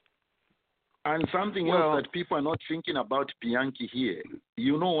controls. And something else that people are not thinking about, Bianchi, here.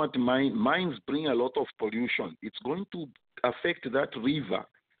 You know what? Mines bring a lot of pollution. It's going to affect that river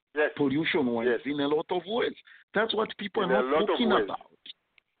pollution-wise in a lot of ways. That's what people are not talking about.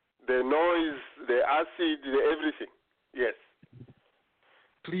 The noise, the acid, everything. Yes.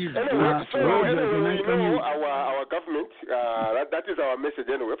 Please. Anyway, our government, that is our message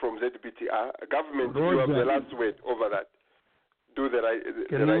anyway from ZBT. Government, you have the last word over that. Do the right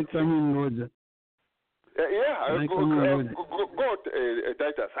thing. Come in, Roger? Go,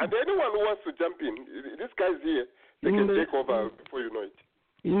 Titus. And anyone who wants to jump in, these guys here, they can take over before you know it.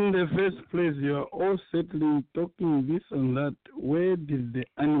 In the first place, you are all settling, talking this and that. Where did the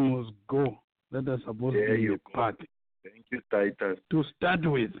animals go that are supposed to be a party? Thank you, Titus. To start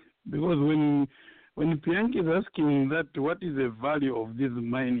with, because when Bianchi is asking that, what is the value of this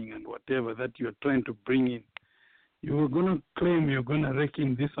mining and whatever that you are trying to bring in, you are going to claim you're going to rake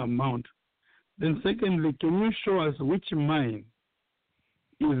in this amount. Then secondly, can you show us which mine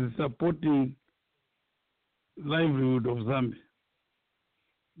is supporting livelihood of Zambia?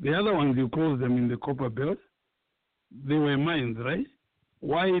 The other ones, you close them in the Copperbelt. They were mines, right?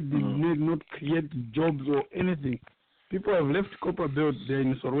 Why did they not create jobs or anything? People have left Copperbelt there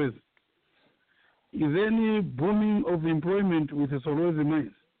in Solwezi. Is there any booming of employment with the Solwezi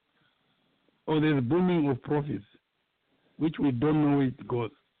mines? Or there's booming of profits, which we don't know where it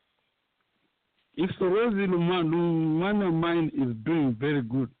goes? If Sorezi Lumana mine is doing very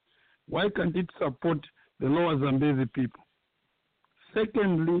good, why can't it support the Lower Zambezi people?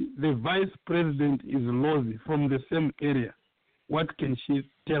 Secondly, the vice president is Lozi from the same area. What can she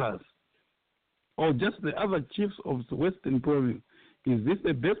tell us? Or just the other chiefs of the Western Province? Is this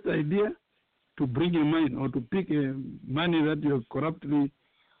the best idea to bring a mine or to pick a money that you're corruptly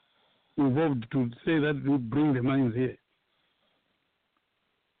involved to say that you bring the mines here?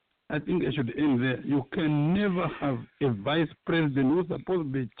 I think I should end there. You can never have a vice president who's supposed to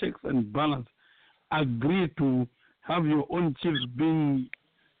be checks and balance agree to have your own chiefs being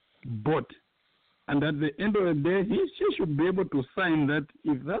bought. And at the end of the day, she should be able to sign that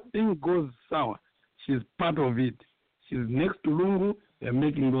if that thing goes sour, she's part of it. She's next to Lungu, they're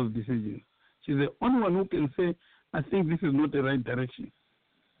making those decisions. She's the only one who can say, I think this is not the right direction.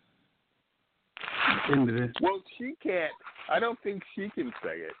 Well, she can't. I don't think she can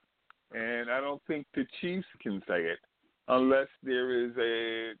say it. And I don't think the chiefs can say it unless there is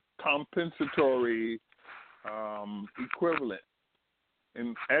a compensatory equivalent.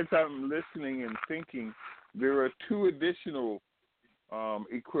 And as I'm listening and thinking, there are two additional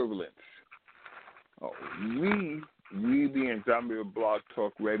equivalents. We in Zambia Blog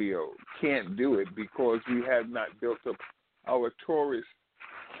Talk Radio can't do it because we have not built up our tourist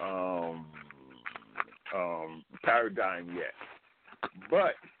paradigm yet.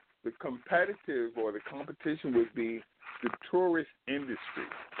 But the competitive or the competition would be the tourist industry.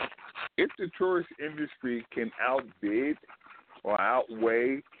 If the tourist industry can outbid or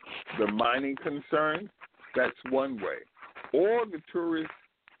outweigh the mining concerns, that's one way. Or the tourist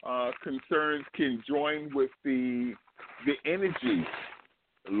concerns can join with the energy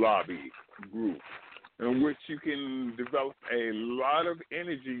lobby group, in which you can develop a lot of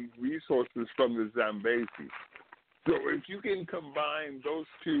energy resources from the Zambezi. So if you can combine those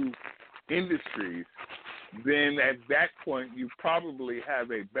two industries, then at that point you probably have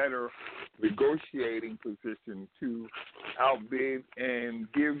a better negotiating position to outbid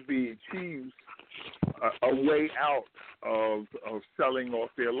and give the chiefs a way out of selling off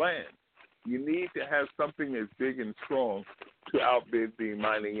their land. You need to have something as big and strong to outbid the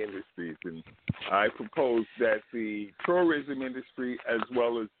mining industries. And I propose that the tourism industry as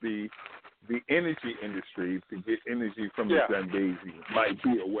well as the energy industry to get energy from the Zambezi might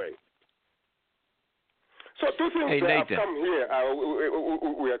be a way. So two things that have Nathan. come here.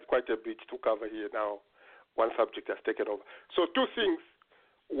 We had quite a bit to cover here now. One subject has taken over. So two things.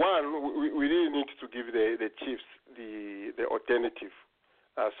 One, we really need to give the chiefs the alternative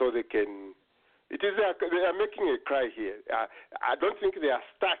so they can. They are making a cry here. I don't think they are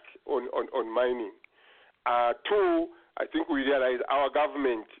stuck on mining. Two, I think we realize our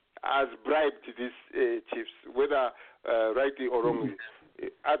government has bribed these chiefs, whether rightly or wrongly.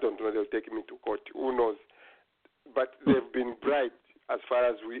 I don't know. They'll take me to court. Who knows? But they've been bribed as far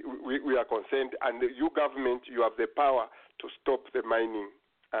as we are concerned. And you government, you have the power to stop the mining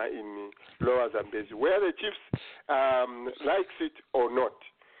in Lower Zambezi, where the chiefs likes it or not.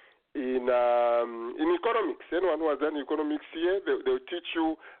 In economics, anyone who has done economics here, they'll teach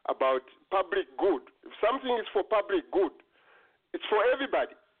you about public good. If something is for public good, it's for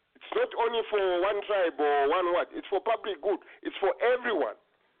everybody. It's not only for one tribe or one what. It's for public good. It's for everyone.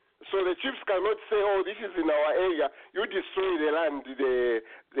 So the chiefs cannot say, oh, this is in our area. You destroy the land,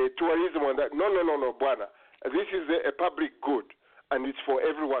 the tourism and that. No, Bwana. This is a public good, and it's for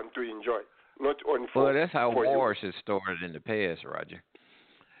everyone to enjoy, not only for. Well, that's how wars has started in the past, Roger.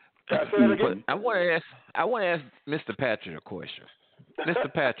 But I want to ask Mr. Patrick a question.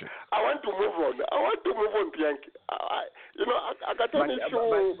 Mr. Patrick. I want to move on, Bianchi. I got only a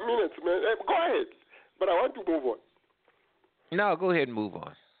few minutes, man. Go ahead. But I want to move on. No, go ahead and move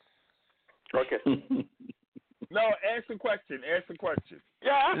on. Okay. No, ask the question.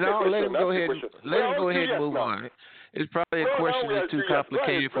 Yeah, let him go ahead. Let him go ahead and move on. It's probably a question that's too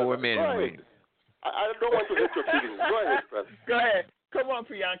complicated for him anyway. I don't want to hurt your feelings. Go ahead, brother. Go ahead. Come on,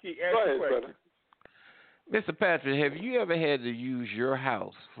 Bianchi. Ask the question. Brother. Mr. Patrick, have you ever had to use your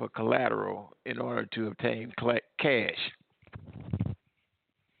house for collateral in order to obtain cash?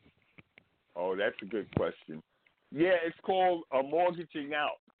 Oh, that's a good question. Yeah, it's called a mortgaging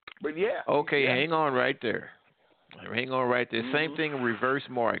out. But yeah. Okay, yeah. Hang on right there. Mm-hmm. Same thing, reverse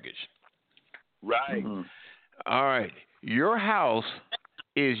mortgage. Right. Mm-hmm. All right. Your house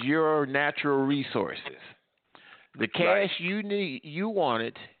is your natural resources. The cash you need, you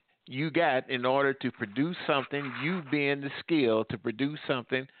wanted, you got in order to produce something, you being the skill to produce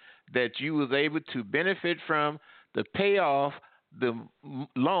something that you was able to benefit from to pay off the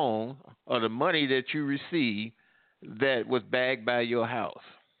loan or the money that you received that was backed by your house.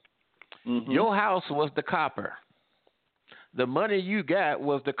 Mm-hmm. Your house was the copper. The money you got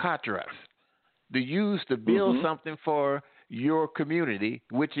was the contract to use to build something for your community,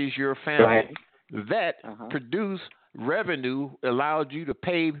 which is your family. Right. That produced revenue allowed you to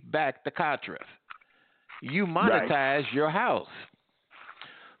pay back the contract. You monetize your house.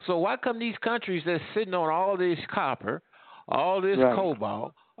 So why come these countries that's sitting on all this copper, all this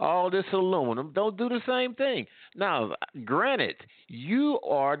cobalt, all this aluminum, don't do the same thing? Now, granted, you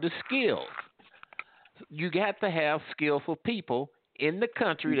are the skilled. You got to have skillful people in the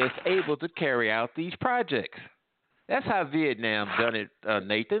country that's able to carry out these projects. That's how Vietnam done it,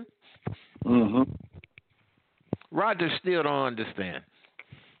 Nathan. Roger still don't understand.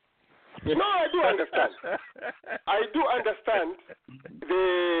 No, I do understand. I do understand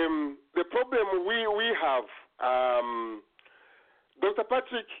the problem we have. Dr.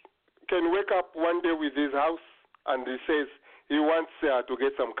 Patrick can wake up one day with his house and he says he wants to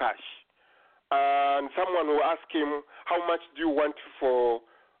get some cash. And someone will ask him, how much do you want for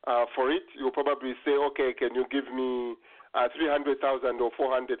it? You'll probably say, okay, can you give me 300,000 or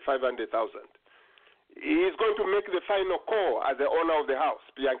 400, 500,000? He's going to make the final call as the owner of the house,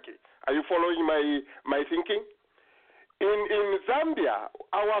 Bianchi. Are you following my thinking? In Zambia,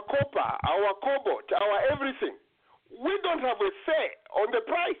 our copper, our cobalt, our everything, we don't have a say on the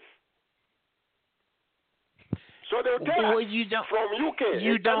price. So they'll tell us from UK,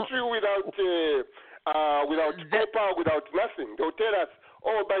 a country without copper, without nothing. They'll tell us,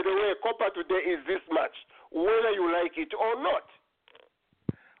 oh, by the way, copper today is this much, whether you like it or not.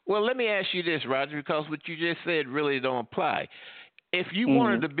 Well, let me ask you this, Roger, because what you just said really don't apply. If you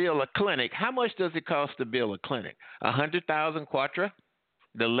wanted to build a clinic, how much does it cost to build a clinic? 100,000 quattro?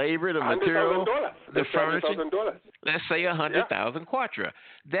 The labor, the material, the furniture. Let's say 100,000 quattro.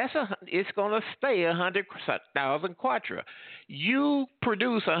 It's going to stay 100,000 quattro. You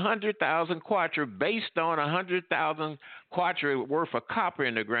produce 100,000 quattro based on 100,000 quattro worth of copper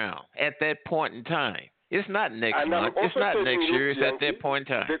in the ground at that point in time. It's not next month. It's not next year. It's at that point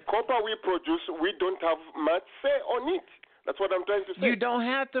in time. The copper we produce, we don't have much say on it. That's what I'm trying to say. You don't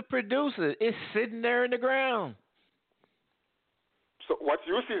have to produce it. It's sitting there in the ground. So what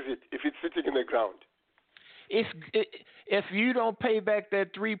use is it if it's sitting in the ground? If you don't pay back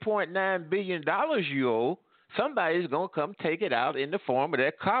that $3.9 billion you owe, somebody's going to come take it out in the form of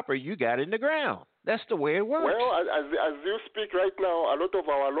that copper you got in the ground. That's the way it works. Well, as you speak right now, a lot of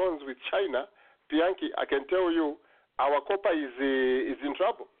our loans with China, Bianchi, I can tell you, our copper is in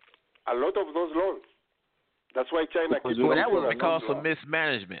trouble. A lot of those loans. That's why China keeps. Well, that was because of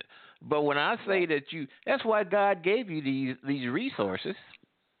mismanagement. But when I say that that's why God gave you these resources.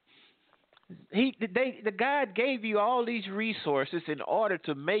 The God gave you all these resources in order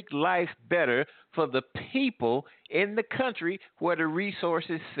to make life better for the people in the country where the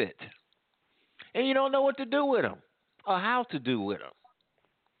resources sit. And you don't know what to do with them or how to do with them.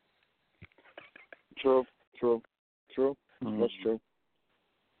 True. That's true.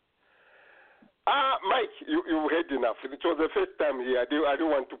 Mike, you heard enough. It was the first time here. I don't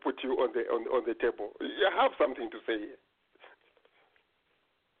want to put you on the table. You have something to say here.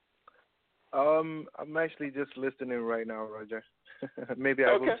 I'm actually just listening right now, Roger. Maybe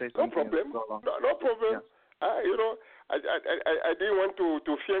I will say something. No problem. No problem. Yeah. I didn't want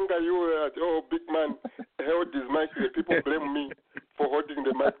to finger you. Oh, big man held this mic. The people blame me for holding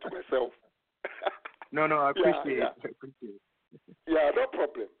the mic to myself. No, I appreciate it. I appreciate it. Yeah, no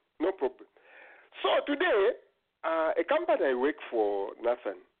problem. So today, a company I work for,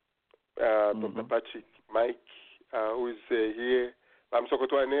 Nathan, Dr. Patrick, Mike, who is here. I'm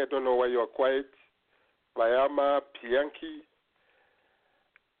Sokotwane, I don't know why you are quiet. Vayama, Pianki,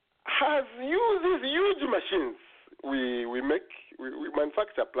 has used these huge machines. We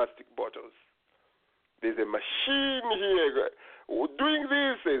manufacture plastic bottles. There's a machine here doing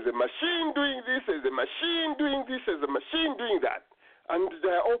this, there's a machine doing this, there's a machine doing this, there's a machine doing that. And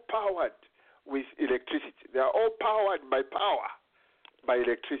they're all powered with electricity. They are all powered by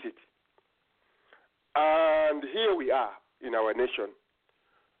electricity. And here we are in our nation,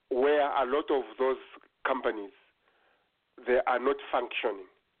 where a lot of those companies, they are not functioning.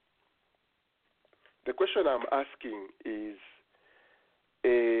 The question I'm asking is,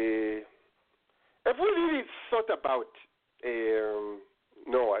 have we really thought about, I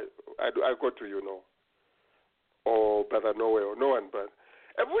go to you, no, or Brother Noah, or no one, but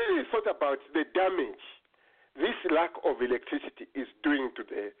have we really thought about the damage this lack of electricity is doing to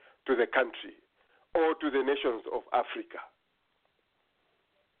the country or to the nations of Africa?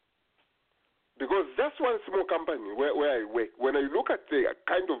 Because that's one small company where I work. When I look at the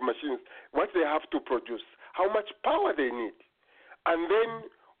kind of machines, what they have to produce, how much power they need, and then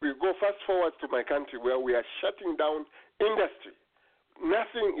we go fast forward to my country where we are shutting down industry.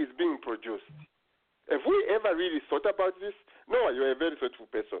 Nothing is being produced. Have we ever really thought about this? No, you're a very thoughtful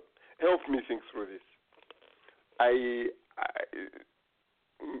person. Help me think through this.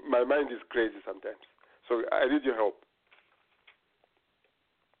 My mind is crazy sometimes. So I need your help.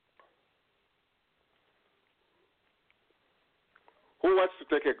 Who wants to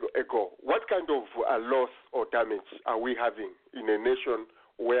take a go? What kind of loss or damage are we having in a nation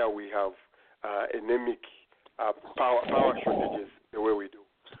where we have anemic power shortages the way we do?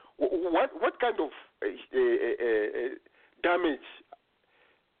 What kind of damage?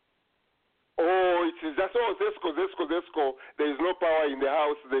 Oh, it is just Zesco. There is no power in the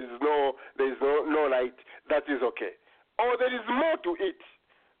house. There is no light. That is okay. Or there is more to it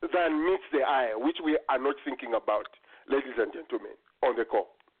than meets the eye, which we are not thinking about, ladies and gentlemen, on the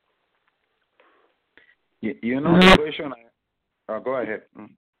call. You know the question. Go ahead.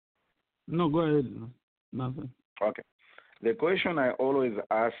 No, go ahead. Nothing. Okay. The question I always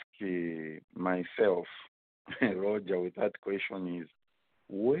ask myself, Roger, with that question is,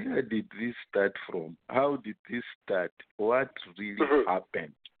 where did this start from? How did this start? What really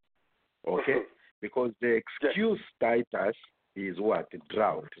happened? Okay? Because the excuse status is what?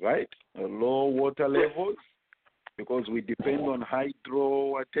 Drought, right? Low water levels, because we depend on hydro,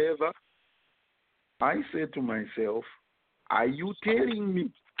 whatever. I say to myself, are you telling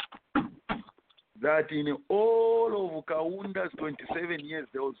me that in all of Kaunda's 27 years,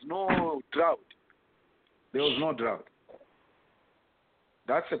 there was no drought? There was no drought.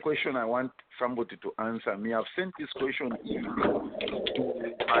 That's a question I want somebody to answer me. I've sent this question even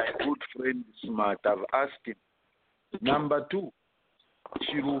to my good friend Smart. I've asked him. Number 2,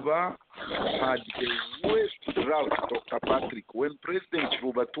 Chiruba had the worst drought, Dr. Patrick. When President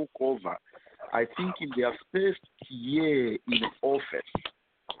Chiruba took over, I think in their first year in office,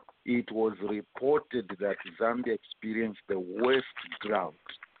 it was reported that Zambia experienced the worst drought.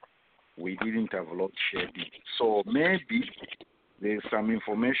 We didn't have load shedding. So maybe there's some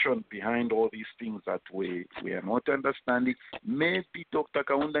information behind all these things that we are not understanding. Maybe Dr.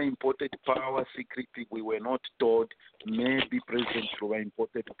 Kaunda imported power secretly, we were not told. Maybe President Chiruba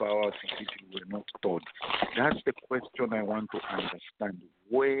imported power secretly, we were not told. That's the question I want to understand.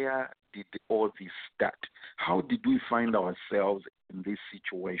 Where did all this start? How did we find ourselves in this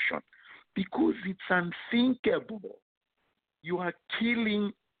situation? Because it's unthinkable. You are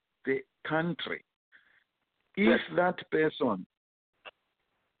killing the country. If that person,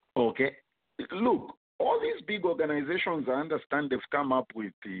 okay, look, all these big organizations, I understand they've come up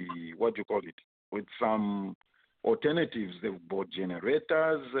with with some alternatives. They've bought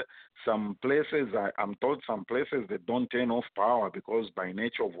generators. Some places, I'm told some places they don't turn off power because by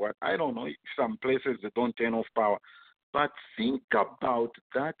nature of what, I don't know, some places they don't turn off power. But think about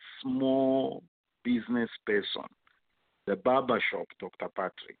that small business person, the barber shop, Dr.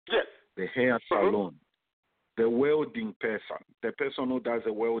 Patrick, yes, the hair salon, the welding person, the person who does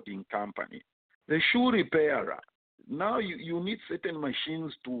a welding company, the shoe repairer. Now you need certain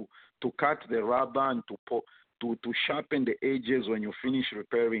machines to cut the rubber and to sharpen the edges when you finish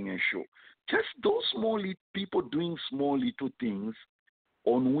repairing a shoe. Just those small people doing small little things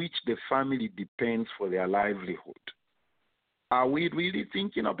on which the family depends for their livelihood. Are we really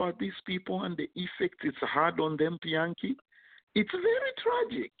thinking about these people and the effect it's had on them, Pianki? It's very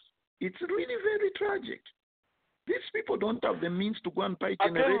tragic. It's really very tragic. These people don't have the means to go and buy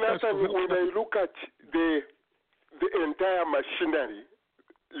generators. Again, Nathan, when I look at the entire machinery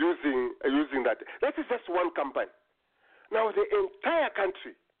using that is just one company. Now the entire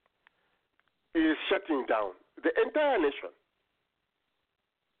country is shutting down. The entire nation.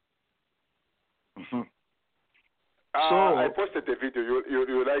 Mm-hmm. I posted the video.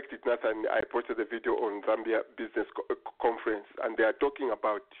 You liked it, Nathan. I posted the video on Zambia Business Conference, and they are talking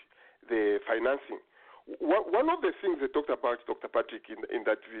about the financing. One of the things they talked about, Dr. Patrick, in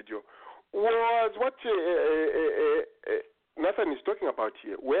that video was what Nathan is talking about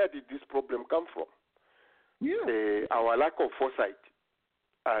here. Where did this problem come from? Yeah. Our lack of foresight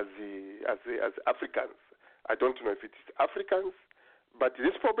as Africans. I don't know if it is Africans, but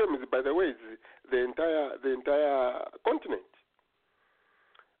this problem is, by the way, is the entire continent.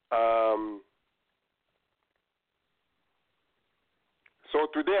 So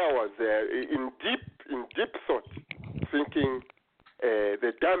today I was in deep thought, thinking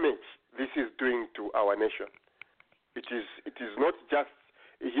the damage this is doing to our nation. It is not just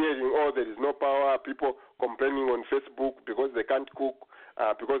hearing, there is no power, people complaining on Facebook because they can't cook,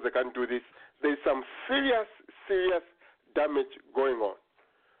 because they can't do this. There is some serious damage going on.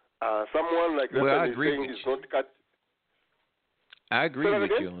 Someone like that is saying is not cut. I Say agree that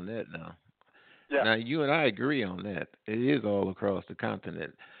with again? you on that now. Yeah. Now, you and I agree on that. It is all across the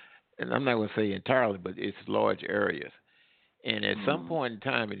continent. And I'm not going to say entirely, but it's large areas. And at some point in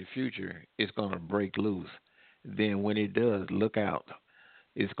time in the future, it's going to break loose. Then when it does, look out.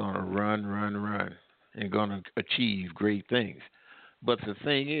 It's going to run, run, run, and going to achieve great things. But the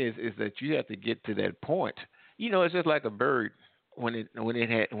thing is that you have to get to that point. You know, it's just like a bird when it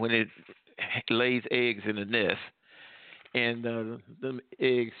lays eggs in a nest, and the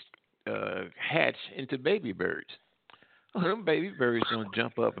eggs hatch into baby birds. Well, them baby birds don't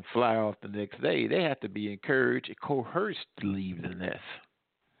jump up and fly off the next day. They have to be encouraged and coerced to leave the nest.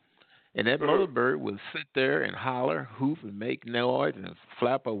 And that mother bird will sit there and holler, hoop, and make noise and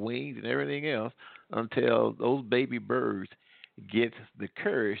flap her wings and everything else until those baby birds get the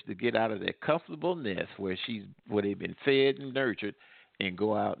courage to get out of their comfortable nest where they've been fed and nurtured and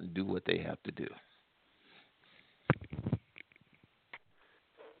go out and do what they have to do.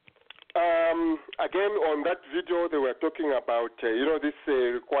 Again, on that video, they were talking about, this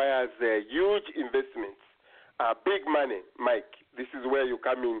requires huge investments, big money. Mike, this is where you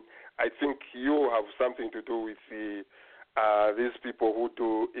come in. I think you have something to do with these people who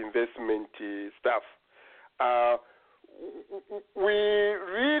do investment stuff. We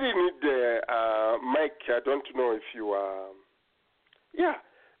really need, Mike, I don't know if you are. Yeah.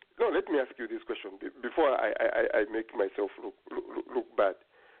 No, let me ask you this question before I make myself look bad.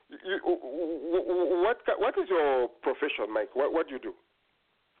 What is your profession, Mike? What do you do?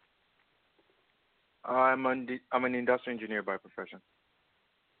 I'm an industrial engineer by profession.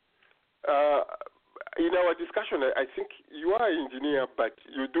 In our discussion, I think you are an engineer, but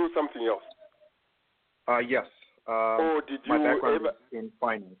you do something else. Yes. Or did my you background ever is in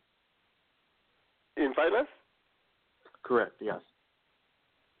finance? In finance? Correct. Yes.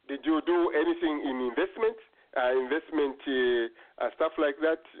 Did you do anything in investment? Stuff like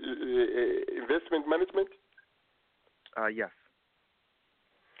that, investment management? Yes.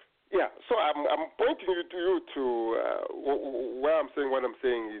 Yeah, so I'm pointing you to where I'm saying what I'm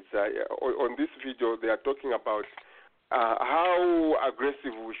saying is on this video they are talking about how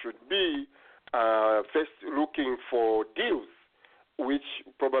aggressive we should be first looking for deals which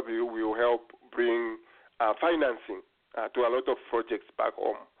probably will help bring financing to a lot of projects back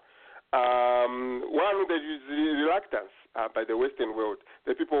home. One, there is reluctance by the Western world,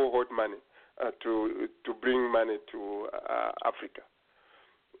 the people who hold money, to bring money to Africa.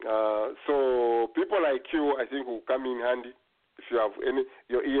 So people like you, I think, will come in handy if you have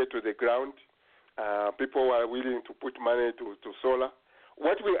your ear to the ground. People who are willing to put money to solar.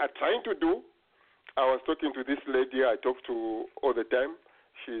 What we are trying to do, I was talking to this lady I talk to all the time.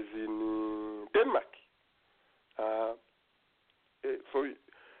 She's in Denmark. So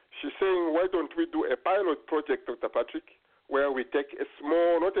she's saying, why don't we do a pilot project, Dr. Patrick, where we take a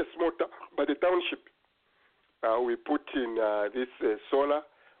small, not a small town, but a township. We put in this solar.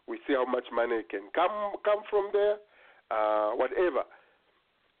 We see how much money can come from there, whatever.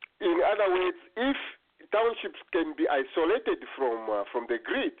 In other words, if townships can be isolated from the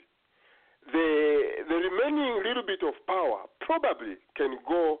grid, the remaining little bit of power probably can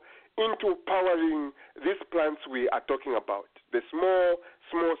go into powering these plants we are talking about. The small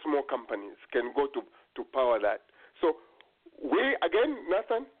companies can go to power that. So we, again,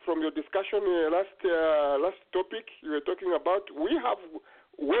 Nathan, from your discussion last topic you were talking about, we have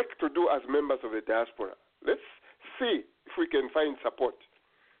work to do as members of the diaspora. Let's see if we can find support.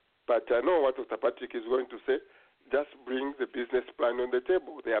 But I know what Dr. Patrick is going to say. Just bring the business plan on the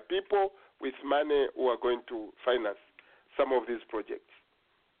table. There are people with money who are going to finance some of these projects.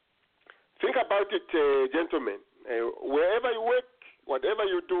 Think about it, gentlemen. Wherever you work, whatever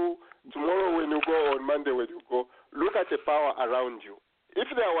you do, tomorrow when you go, on Monday when you go, look at the power around you. If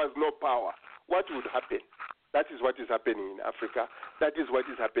there was no power, what would happen? That is what is happening in Africa. That is what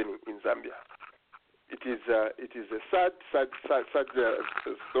is happening in Zambia. It is a sad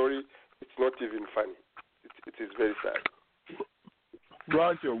story. It's not even funny. It is very sad.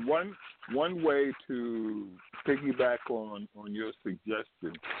 Roger, one way to piggyback on your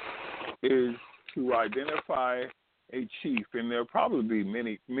suggestion is to identify a chief, and there are probably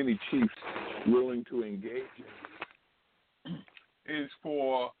many chiefs willing to engage in, is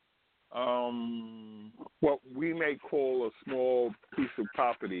for what we may call a small piece of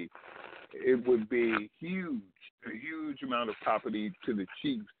property. It would be a huge amount of property to the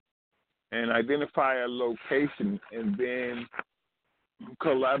chiefs, and identify a location, and then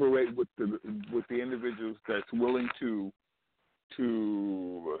collaborate with the individuals that's willing to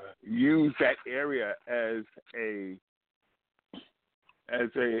use that area as a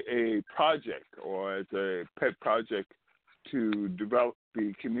project or as a pet project to develop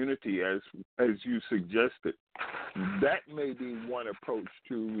the community as you suggested. That may be one approach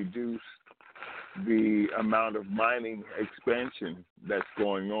to reduce the amount of mining expansion that's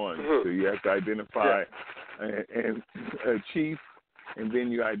going on. So you have to identify a chief, and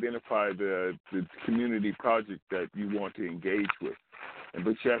then you identify the community project that you want to engage with.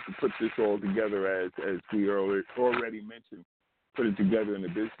 But you have to put this all together as we already mentioned, put it together in a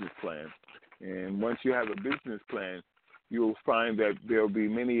business plan. And once you have a business plan, you'll find that there'll be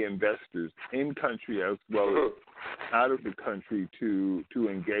many investors in country as well as out of the country to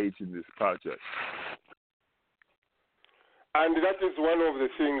engage in this project. And that is one of the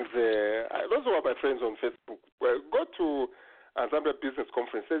things, those who are my friends on Facebook, go to Zambia Business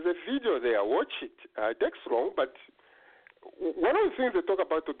Conference. There's a video there, watch it. It takes long, but one of the things they talk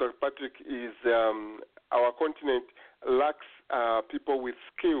about, Dr. Patrick, is our continent lacks people with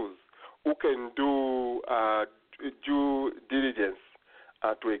skills who can do due diligence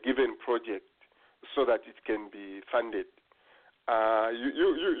to a given project so that it can be funded.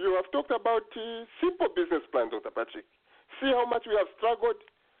 You have talked about simple business plan, Dr. Patrick. See how much we have struggled.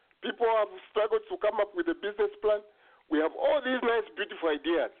 People have struggled to come up with a business plan. We have all these nice, beautiful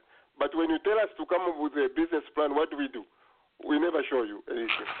ideas, but when you tell us to come up with a business plan, what do? We never show you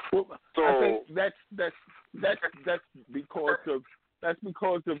anything. Well, so I think that's because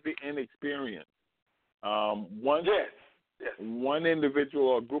of the inexperience. One individual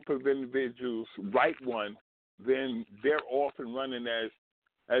or group of individuals write one, then they're off and running as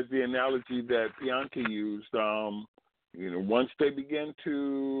the analogy that Bianchi used. Once they begin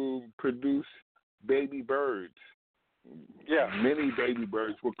to produce baby birds, many baby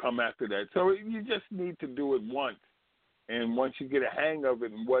birds will come after that. So you just need to do it once. And once you get a hang of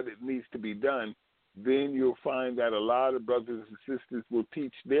it and what it needs to be done, then you'll find that a lot of brothers and sisters will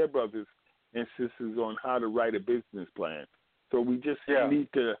teach their brothers and sisters on how to write a business plan. So we just need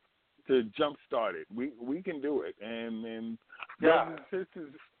to jumpstart it. We can do it. And brothers and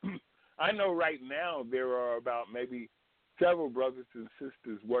sisters, I know right now there are about maybe several brothers and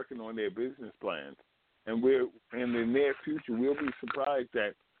sisters working on their business plans. And in the near future, we'll be surprised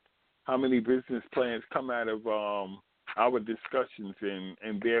at how many business plans come out of our discussions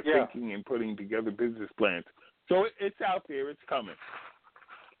and their thinking and putting together business plans. So it's out there. It's coming.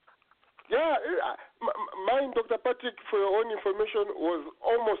 Yeah, mine, Dr. Patrick, for your own information, was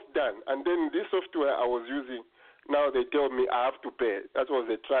almost done. And then this software I was using, now they tell me I have to pay. That was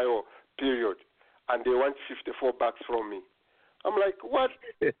a trial period. And they want $54 from me. I'm like, what?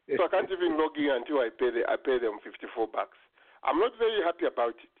 So I can't even log in until I pay them $54. I'm not very happy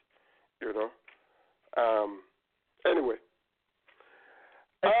about it, Anyway.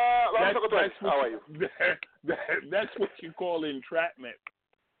 How are you? That's what you call entrapment.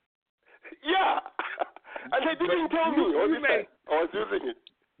 Yeah. And they didn't tell me all this time. I was using it.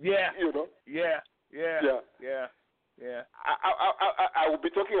 Yeah. Yeah. I will be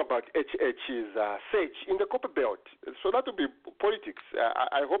talking about HH's Sage in the Copperbelt. So that will be politics.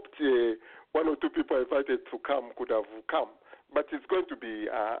 I hoped one or two people invited to come could have come. But it's going to be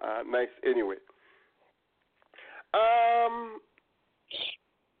nice anyway.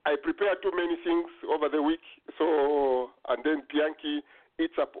 I prepared too many things over the week, and then Bianchi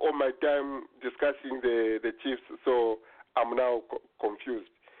eats up all my time discussing the chiefs, so I'm now confused.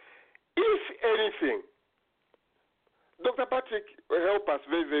 If anything, Dr. Patrick, help us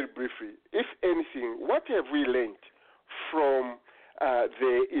very, very briefly. If anything, what have we learned from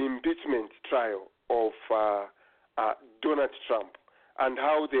the impeachment trial of Donald Trump and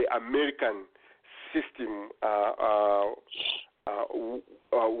how the American system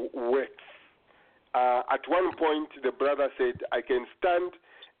works? At one point, the brother said, I can stand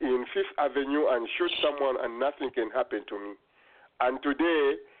in Fifth Avenue and shoot someone and nothing can happen to me. And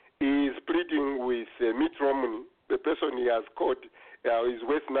today, he is pleading with Mitt Romney, the person he has caught is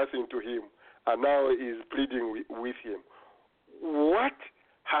worth nothing to him, and now he is pleading with him. What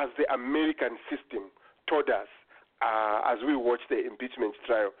has the American system taught us as we watch the impeachment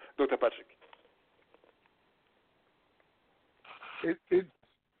trial, Dr. Patrick?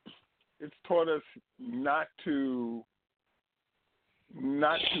 It's taught us not to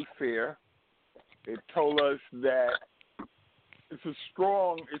fear. It told us that it's a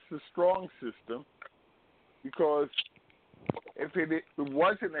strong system, because if it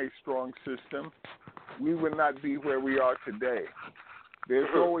wasn't a strong system, we would not be where we are today. There's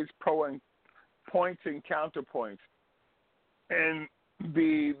always points and counterpoints, and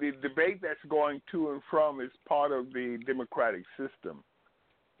the debate that's going to and from is part of the democratic system.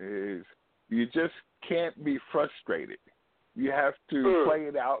 Is you just can't be frustrated. You have to play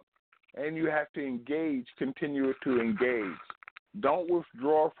it out and you have to engage, continue to engage. Don't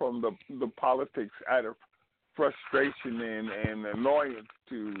withdraw from the politics out of frustration and annoyance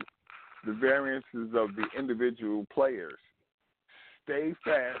to the variances of the individual players. Stay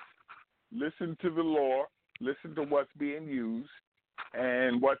fast, listen to the law, listen to what's being used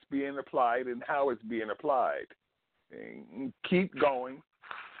and what's being applied and how it's being applied. And keep going.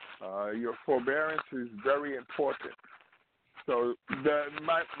 Your forbearance is very important. So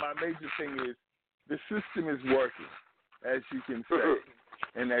my major thing is the system is working, as you can say,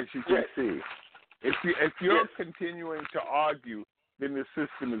 and as you can see. If you're continuing to argue, then the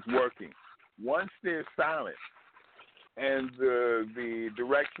system is working. Once there's silence and the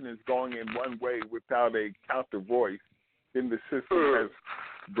direction is going in one way without a counter voice, then the system has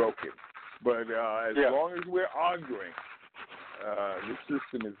broken. But as long as we're arguing, the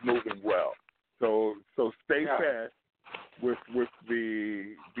system is moving well. So stay fast with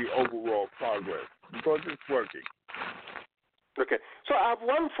the overall progress because it's working. Okay, so I have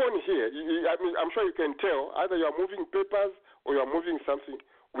one phone here. I mean, I'm sure you can tell. Either you are moving papers or you are moving something.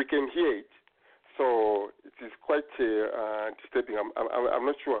 We can hear it. So it is quite disturbing. I'm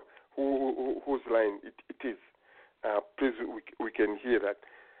not sure whose line it is. Please, we can hear that.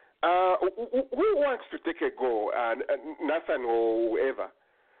 Who wants to take a go? Nathan or whoever.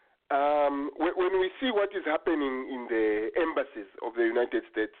 When we see what is happening in the embassies of the United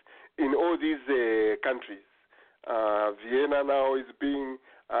States in all these countries, Vienna now is being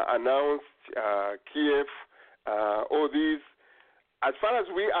announced, Kiev, all these. As far as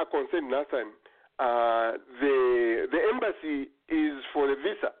we are concerned, Nathan, the embassy is for the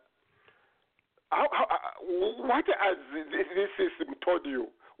visa. What has this system told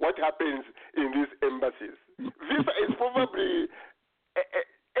you? What happens in these embassies? Visa is probably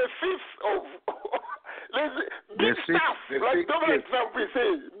a fifth of big stuff. Like Donald Trump will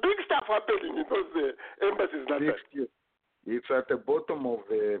say, big stuff happening in those embassies. Nathan. It's at the bottom of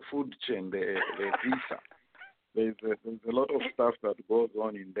the food chain, the visa. There's a lot of stuff that goes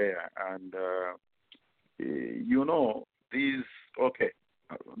on in there, and these. Okay,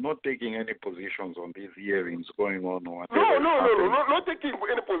 not taking any positions on these hearings going on or whatever. No, not taking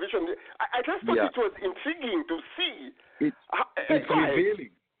any position. I just thought it was intriguing to see. It's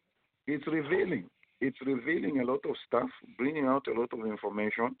revealing. It's revealing. It's revealing a lot of stuff, bringing out a lot of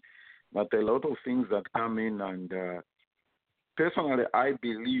information, but a lot of things that come in. And personally, I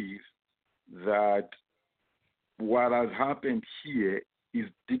believe that what has happened here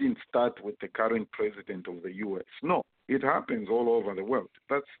didn't start with the current president of the U.S. No, it happens all over the world.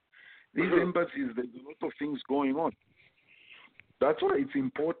 These embassies, there's a lot of things going on. That's why it's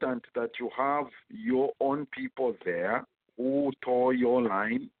important that you have your own people there who toe your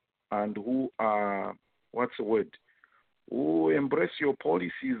line and who who embrace your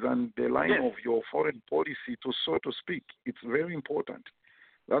policies and the line of your foreign policy, so to speak. It's very important.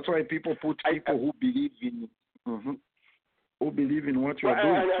 That's why people put people who believe in what you're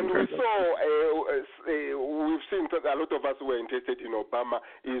doing. And we saw, we've seen that a lot of us were interested in Obama.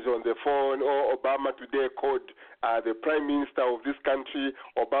 Is on the phone, or Obama today called the prime minister of this country.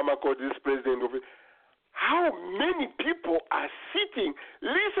 Obama called this president of it. How many people are sitting,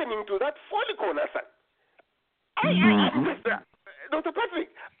 listening to that phone call, Nathan? Dr. Patrick,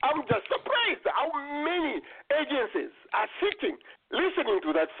 I'm just surprised how many agencies are sitting, listening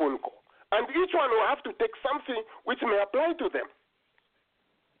to that phone call. And each one will have to take something which may apply to them.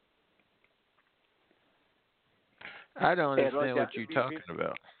 I don't understand what you're talking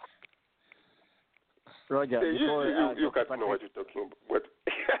about. Roger, you can't know what you're talking about. But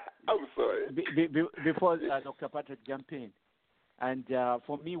I'm sorry. Before Dr. Patrick jump in, and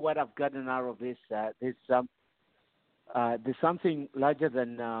for me, what I've gotten out of this, there's something larger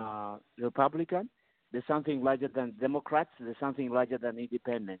than Republican, there's something larger than Democrats, there's something larger than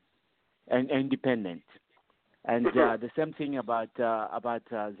independent. And the same thing about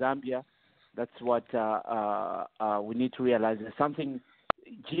Zambia. That's what we need to realize. There's something.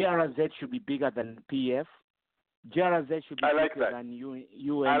 GRZ should be bigger than PF. GRZ should be bigger than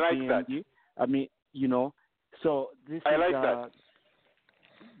UNCMD. I like that. I mean, So this I is. like that.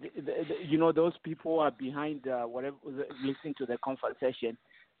 Those people are behind whatever. Listening to the conversation.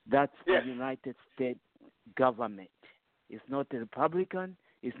 That's the United States government. It's not the Republican.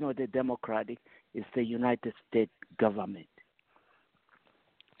 It's not the Democratic. It's the United States government.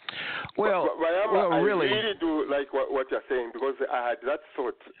 Well, I really do like what you're saying, because I had that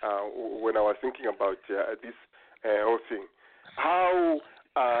thought when I was thinking about this whole thing. How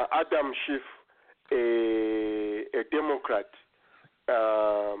Adam Schiff, a Democrat,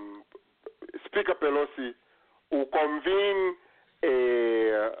 Speaker Pelosi, will convene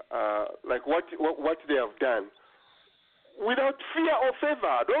a like what they have done, without fear or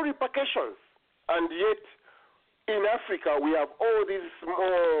favor, no repercussions. And yet, in Africa, we have all these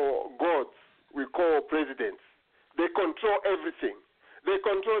small gods we call presidents. They control everything. They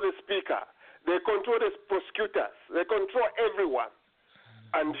control the speaker. They control the prosecutors. They control everyone.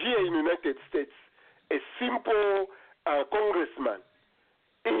 And here in the United States, a simple congressman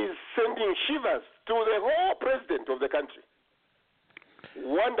is sending shivers to the whole president of the country.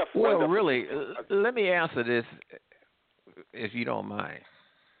 Wonderful. Well, wonderful. really, let me answer this, if you don't mind.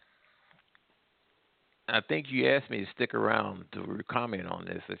 I think you asked me to stick around to comment on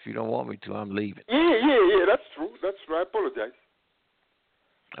this. If you don't want me to, I'm leaving. Yeah. That's true. That's true. I apologize.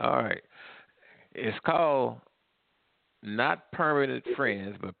 All right. It's called not permanent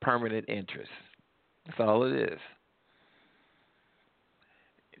friends, but permanent interests. That's all it is.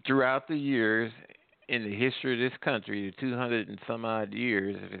 Throughout the years, in the history of this country, the 200 and some odd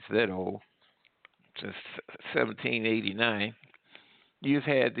years, if it's that old, since 1789, you've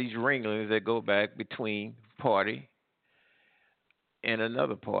had these ringlings that go back between party and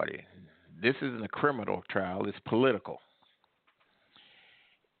another party. This isn't a criminal trial, it's political.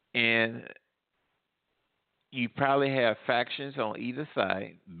 And you probably have factions on either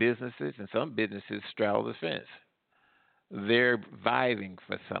side, businesses, and some businesses straddle the fence. They're vying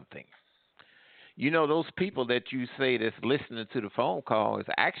for something. You know, those people that you say that's listening to the phone call is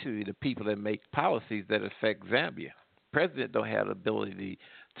actually the people that make policies that affect Zambia. The president don't have the ability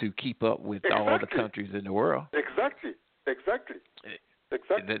to keep up with all the countries in the world. Exactly.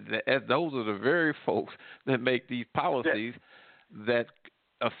 Those are the very folks that make these policies that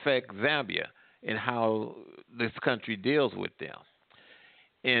affect Zambia and how this country deals with them.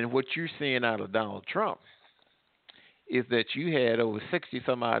 And what you're seeing out of Donald Trump is that you had over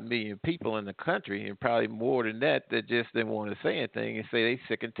 60-some-odd million people in the country, and probably more than that just didn't want to say anything and say they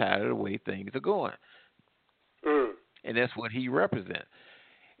sick and tired of the way things are going. And that's what he represents.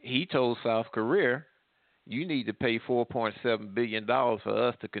 He told South Korea, you need to pay $4.7 billion for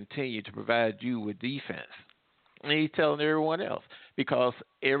us to continue to provide you with defense. And he's telling everyone else, because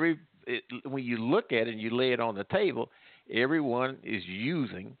when you look at it and you lay it on the table, everyone is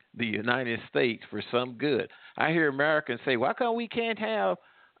using the United States for some good. I hear Americans say, why come we can't have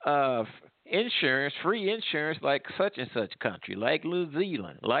insurance, free insurance like such and such country, like New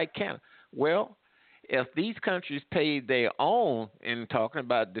Zealand, like Canada? Well, if these countries paid their own in talking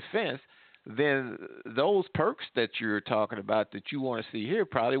about defense, then those perks that you're talking about that you want to see here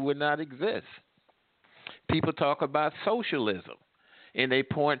probably would not exist. People talk about socialism, and they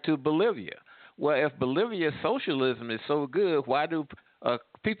point to Bolivia. Well, if Bolivia's socialism is so good, why do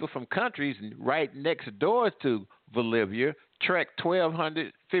people from countries right next door to Bolivia trek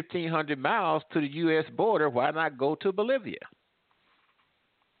 1,200, 1,500 miles to the U.S. border? Why not go to Bolivia?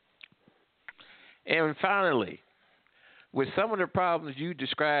 And finally, with some of the problems you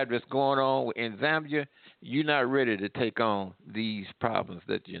described that's going on in Zambia, you're not ready to take on these problems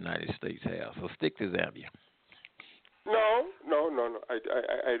that the United States has. So stick to Zambia. No.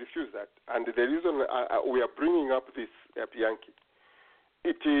 I refuse that. And the reason we are bringing up this Yankee,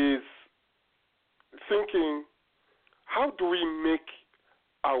 it is thinking, how do we make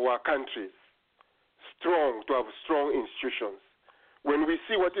our countries strong, to have strong institutions? When we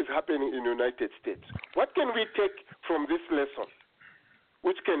see what is happening in the United States, what can we take from this lesson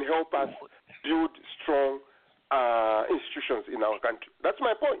which can help us build strong institutions in our country? That's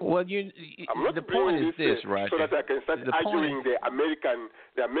my point. Well, I'm not the point is this, right? So that I can start arguing the American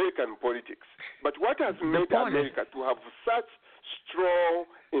politics. But what has made America to have such strong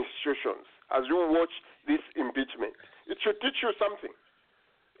institutions? As you watch this impeachment, it should teach you something.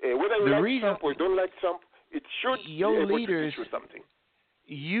 Whether you like Trump or don't like Trump, it should be able to teach you something.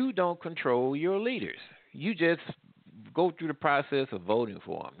 You don't control your leaders. You just go through the process of voting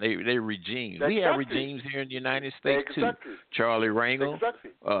for them. They're regimes. Exactly. We have regimes here in the United States too. Charlie Rangel,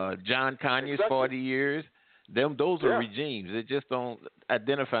 John Conyers, 40 years. Those are regimes. They just don't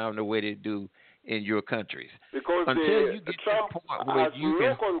identify them the way they do in your countries. Because until you get Trump to the point where has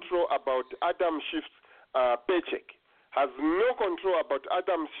no control about Adam Schiff's paycheck, has no control about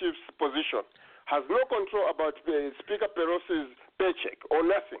Adam Schiff's position, has no control about Speaker Pelosi's paycheck or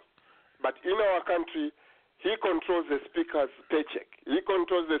nothing. But in our country, he controls the Speaker's paycheck. He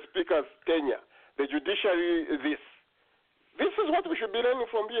controls the Speaker's tenure. The judiciary, this. This is what we should be learning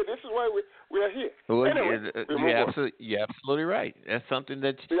from here. This is why we are here. Well, anyway, you're absolutely right. That's something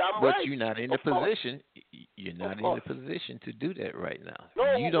that you're not in the position. You're not in the position to do that right now.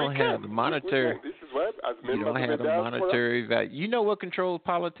 No, you don't have the monetary. This is why, as you don't have the monetary value. You know what controls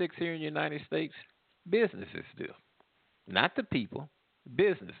politics here in the United States? Businesses do, not the people.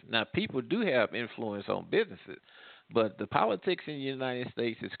 business. Now, people do have influence on businesses, but the politics in the United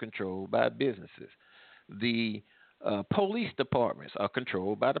States is controlled by businesses. The police departments are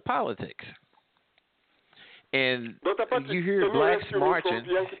controlled by the politics. And Dr. Patrick, you hear can blacks you rescue me marching. from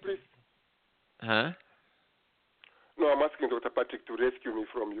Bianchi, please? Huh? No, I'm asking Dr. Patrick to rescue me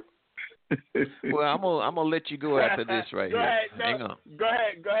from you. Well, I'm gonna let you go after this right Go here. ahead, Hang on. Go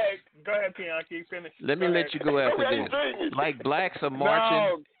ahead, Bianchi. Finish. Let me let you go after this. Like blacks are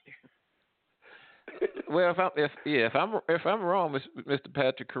marching. No. Well, if I'm wrong, Mr.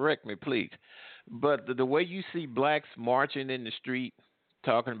 Patrick, correct me, please. But the way you see blacks marching in the street,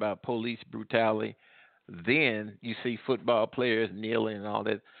 talking about police brutality, then you see football players kneeling and all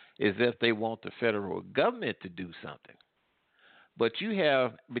that, is that they want the federal government to do something. But you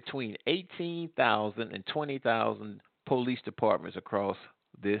have between 18,000 and 20,000 police departments across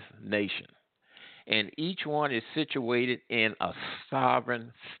this nation. And each one is situated in a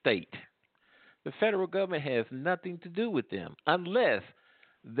sovereign state. The federal government has nothing to do with them unless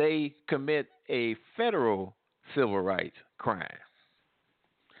they commit a federal civil rights crime.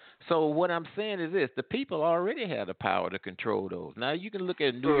 So what I'm saying is this: the people already have the power to control those. Now you can look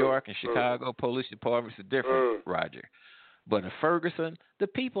at New York and Chicago police departments are different, Roger. But in Ferguson, the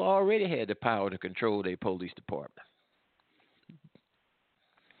people already had the power to control their police department.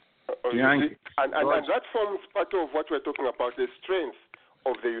 And that forms part of what we're talking about, the strength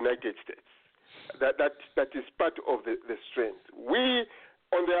of the United States. That is part of the strength. We,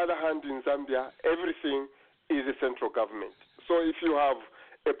 on the other hand, in Zambia, everything is a central government. So if you have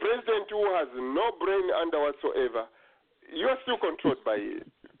a president who has no brain under whatsoever, you are still controlled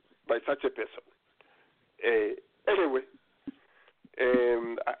by such a person. Anyway,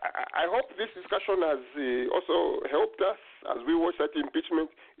 I hope this discussion has also helped us as we watch that impeachment.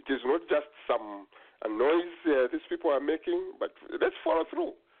 It is not just some noise these people are making, but let's follow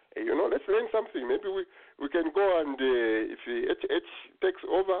through. Let's learn something. Maybe we can go and if H takes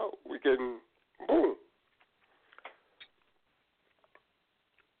over, we can boom.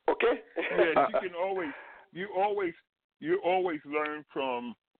 Okay. Yeah, you always learn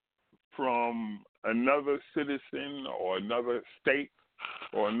from another citizen or another state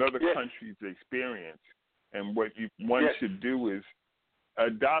or another country's experience, and what one should do is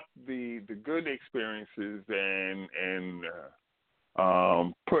adopt the good experiences and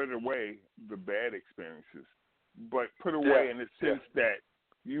put away the bad experiences, but put away in the sense that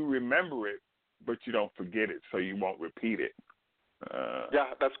you remember it, but you don't forget it, so you won't repeat it.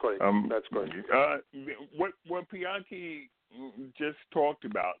 That's correct. That's correct. What Bianchi just talked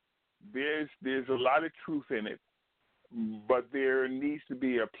about, there's a lot of truth in it, but there needs to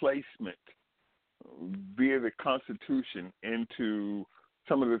be a placement via the Constitution into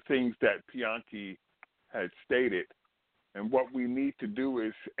some of the things that Bianchi had stated. And what we need to do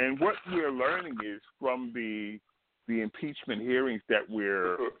is, and what we're learning is from the impeachment hearings that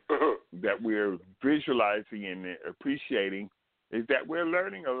we're visualizing and appreciating, is that we're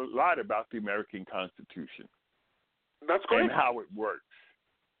learning a lot about the American Constitution. That's great. And how it works.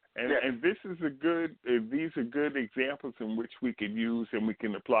 And this is these are good examples in which we can use and we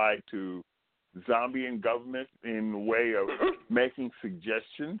can apply to Zambian government in the way of making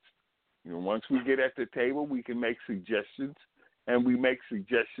suggestions. Once we get at the table, we can make suggestions, and we make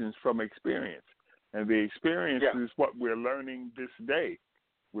suggestions from experience. And the experience is what we're learning this day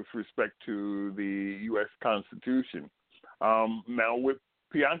with respect to the U.S. Constitution. Now, what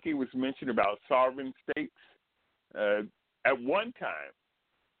Bianchi was mentioned about sovereign states, at one time,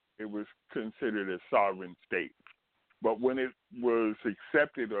 it was considered a sovereign state. But when it was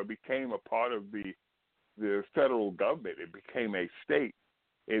accepted or became a part of the federal government, it became a state.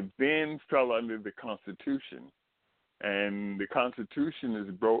 It then fell under the Constitution. And the Constitution is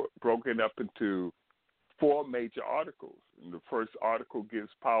broken up into 4 major articles. And the first article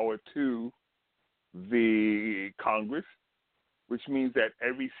gives power to the Congress, which means that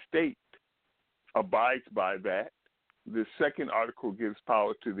every state abides by that. The second article gives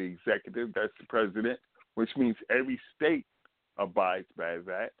power to the executive, that's the president, which means every state abides by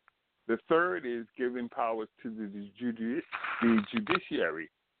that. The third is giving powers to the judiciary,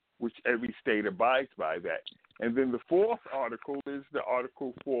 which every state abides by that. And then the fourth article is the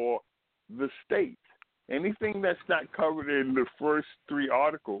article for the states. Anything that's not covered in the first 3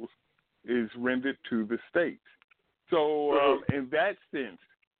 articles is rendered to the states. So in that sense,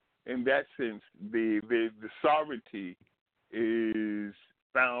 the sovereignty is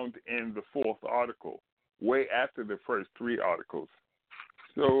found in the 4th article, way after the first 3 articles.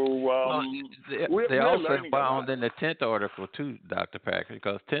 So they're also found in the 10th article too, Dr. Packer,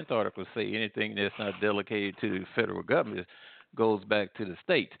 because 10th article say anything that's not delegated to the federal government goes back to the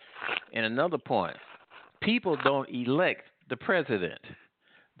states. And another point, people don't elect the president.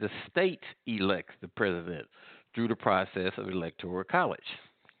 The state elects the president through the process of electoral college.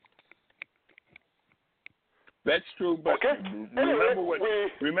 That's true, but remember what?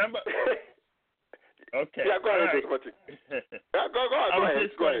 Remember? Okay. Yeah, go ahead. Right.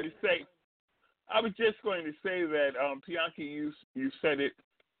 Go ahead. I was just going to say that, Bianchi, you said it.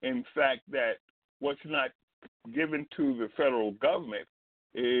 In fact, that what's not given to the federal government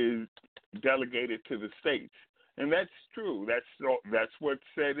is delegated to the states, and that's true. That's what's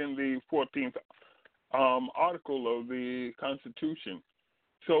said in the 14th article of the Constitution.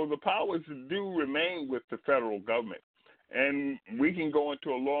 So the powers do remain with the federal government, and we can go into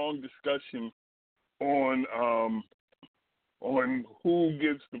a long discussion on who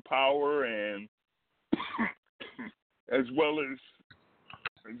gives the power, and as well as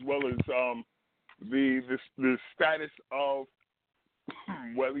the status of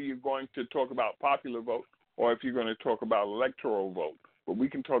whether you're going to talk about popular vote or if you're going to talk about electoral vote. But we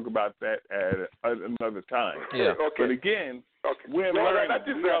can talk about that at another time. Yeah. Okay. But again, we're No, learning. that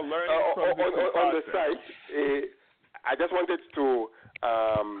is, We are learning from this on the process. side. I just wanted to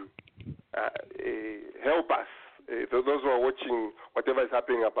help us. Those who are watching whatever is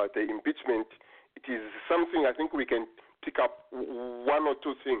happening about the impeachment, it is something I think we can pick up one or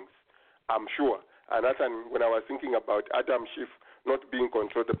two things, I'm sure. And that's when I was thinking about Adam Schiff not being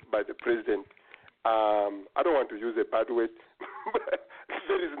controlled by the president. I don't want to use a bad word, but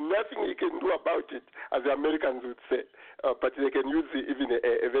there is nothing he can do about it, as the Americans would say. But they can use even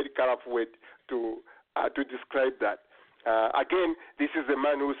a very colorful word to describe that. Again, this is the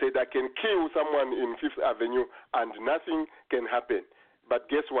man who said, I can kill someone in Fifth Avenue and nothing can happen. But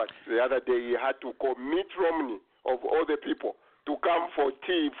guess what? The other day he had to call Mitt Romney, of all the people, to come for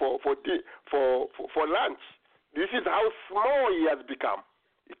tea, for lunch. This is how small he has become.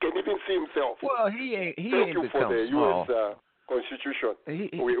 He can even see himself. Well, he ain't Thank you become for the small. U.S. Constitution. He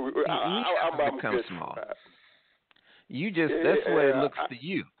I'm become good. small. That's the way it looks to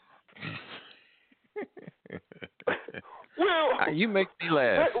you. Well, you make me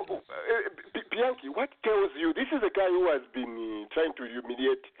laugh. Bianchi, what tells you this is a guy who has been trying to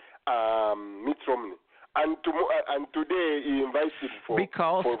humiliate Mitt Romney, and today he invites him for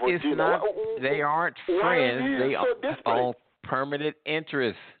it's dinner. not. They aren't friends. They so are on permanent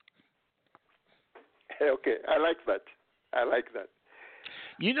interests. Okay, I like that.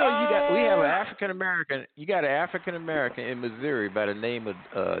 You know, we have an African American. You got an African American in Missouri by the name of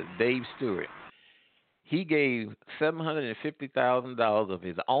Dave Stewart. He gave $750,000 of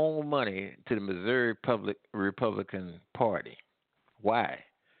his own money to the Missouri Republican Party. Why?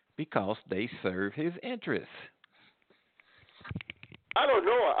 Because they serve his interests. I don't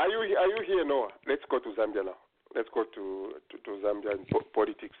know. Are you here, Noah? Let's go to Zambia now. Let's go to Zambian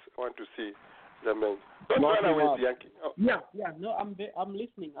politics. I want to see Zambian. Don't run away, Bianchi. Oh. Yeah. No, I'm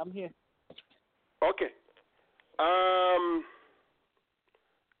listening. I'm here. Okay.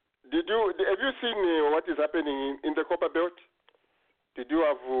 Have you seen what is happening in the Copperbelt? Did you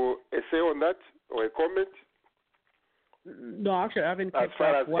have a say on that or a comment? No, actually, I haven't kept as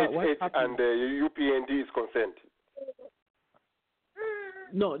far up. as What's and UPND is concerned.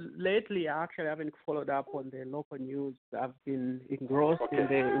 No, lately I actually haven't followed up on the local news. I've been engrossed in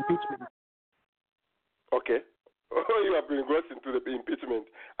the impeachment. Okay. You have been engrossed into the impeachment,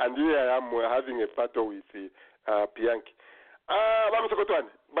 and here I am having a battle with Bianchi.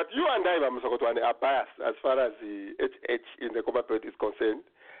 But you and I, are biased as far as the HH in the Copperbelt is concerned.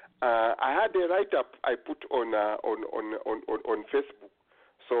 I had a write-up I put on Facebook,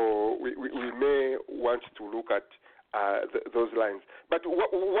 so we may want to look at those lines. But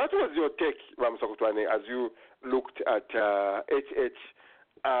what was your take, Ramsokotwane, as you looked at HH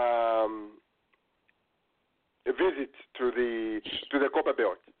visit to the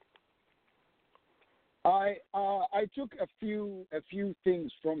Copperbelt? I took a few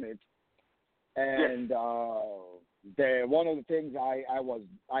things from it, and one of the things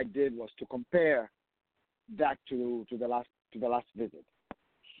I did was to compare that to the last visit.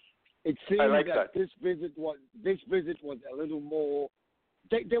 It seemed that this visit was a little more.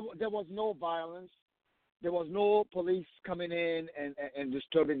 There was no violence. There was no police coming in and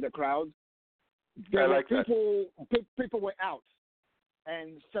disturbing the crowd. People were out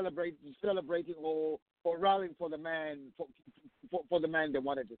and celebrating or rallying for the man for the man they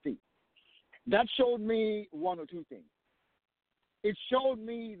wanted to see. That showed me one or two things. It showed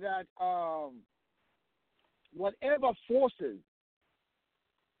me that whatever forces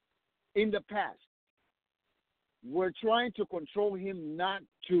in the past were trying to control him not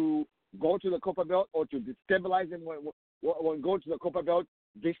to go to the Copperbelt or to destabilize him when go to the Copperbelt,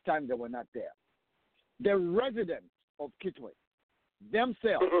 this time they were not there. The residents of Kitwe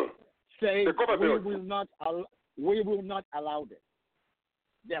themselves say we will not allow this.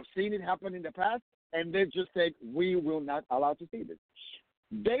 They have seen it happen in the past, and they just said we will not allow to see this.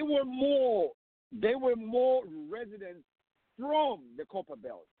 They were more residents from the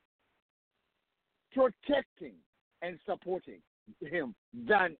Copperbelt protecting and supporting him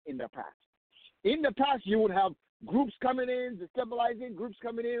than in the past. In the past, you would have groups coming in, destabilizing, groups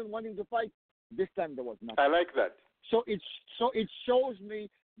coming in, wanting to fight. This time there was nothing. I like that. So it shows me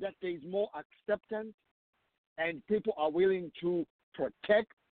that there is more acceptance, and people are willing to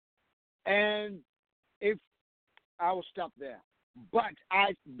protect. And if I will stop there, but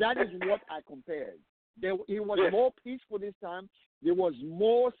that is what I compared. It was more peaceful this time. There was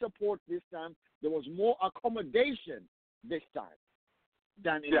more support this time. There was more accommodation this time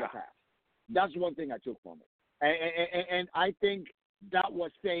than in the past. That's one thing I took from it. And I think that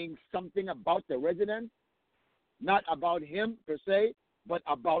was saying something about the residents, not about him per se, but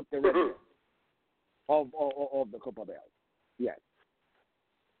about the residents of the Copperbelt. Yes.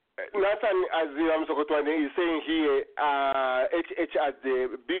 Nathan, as Msokotwane is saying here, HH has a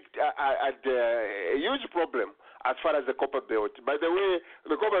huge problem as far as the Copperbelt. By the way,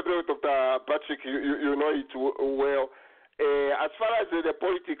 the Copperbelt, Dr. Patrick, you know it well. As far as the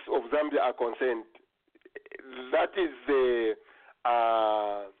politics of Zambia are concerned, that is the,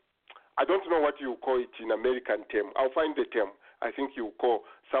 I don't know what you call it in American term. I'll find the term. I think you call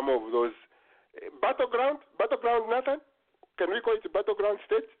some of those battleground, Nathan? Can we call it battleground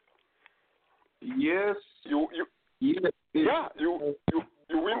state? Yes. You win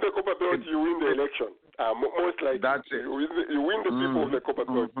the Copperbelt, you win the election. Most likely, that's it. You win the people of the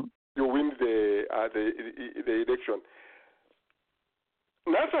Copperbelt, you win the election.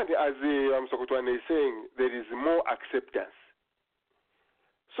 Nathan, as Msokotwane is saying, there is more acceptance.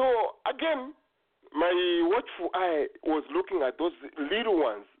 So again, my watchful eye was looking at those little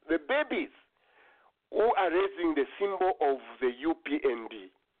ones, the babies, who are raising the symbol of the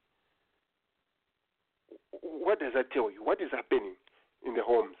UPND. What does that tell you? What is happening in the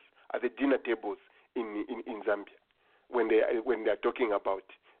homes, at the dinner tables in Zambia, when they are talking about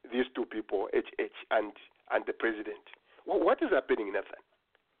these two people, HH and the president? What is happening, Nathan?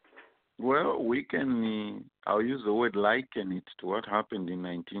 Well, we can, I'll use the word liken it to what happened in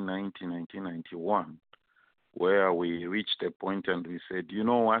 1990, 1991, where we reached a point and we said, you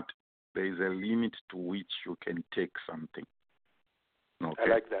know what, there is a limit to which you can take something. Okay? I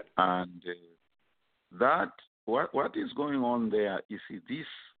like that. And that, what is going on there is this,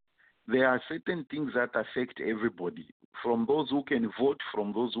 there are certain things that affect everybody, from those who can vote,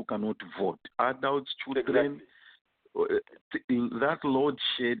 from those who cannot vote, adults, children. Exactly. That load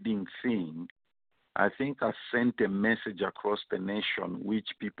shedding thing, I think, has sent a message across the nation which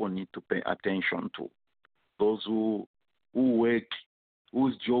people need to pay attention to. Those who work,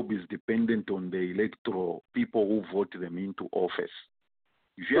 whose job is dependent on the electoral people who vote them into office.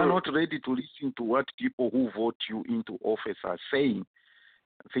 If you are not ready to listen to what people who vote you into office are saying,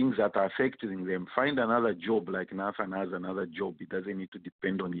 things that are affecting them, find another job. Like Nathan has another job. It doesn't need to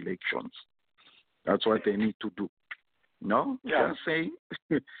depend on elections. That's what they need to do. No? Just saying.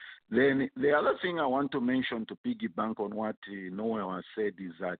 Then the other thing I want to mention to piggyback on what Noah has said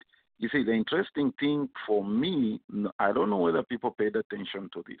is that, you see, the interesting thing for me, I don't know whether people paid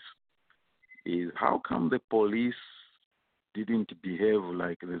attention to this, is how come the police didn't behave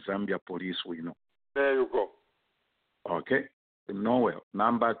like the Zambia police we know? There you go. Okay? Nowhere.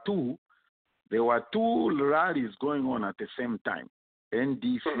 Number two, there were two rallies going on at the same time.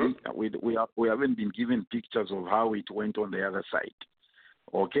 NDC, we haven't been given pictures of how it went on the other side.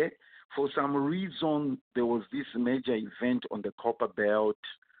 Okay? For some reason, there was this major event on the Copperbelt,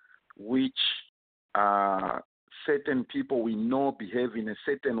 which certain people we know behave in a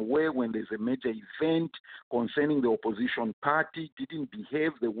certain way when there's a major event concerning the opposition party, didn't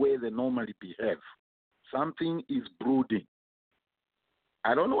behave the way they normally behave. Something is brooding.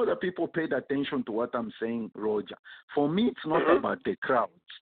 I don't know whether people paid attention to what I'm saying, Roger. For me, it's not about the crowds.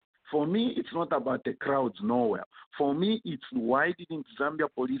 For me, it's not about the crowds nowhere. For me, it's why didn't Zambia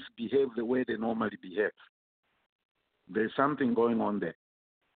police behave the way they normally behave? There's something going on there.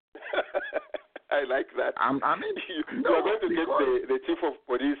 I like that. I mean, you are going to get the chief of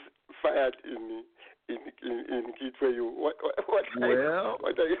police fired in Kitwe. What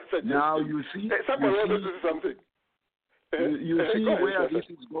are you suggesting? Now you see. Someone wants to do something. You see where this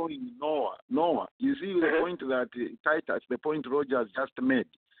is going, Noah. You see the point that Titus, the point Roger has just made.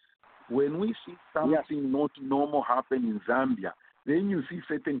 When we see something not normal happen in Zambia, then you see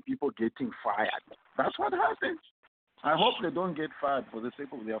certain people getting fired. That's what happens. I hope they don't get fired for the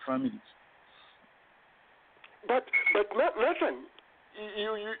sake of their families. But Nathan,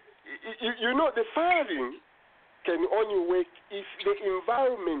 you know the firing can only work if the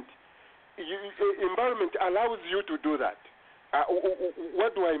environment allows you to do that.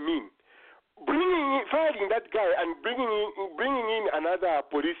 What do I mean? Firing that guy and bringing in another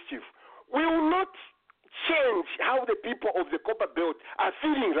police chief will not change how the people of the Copperbelt are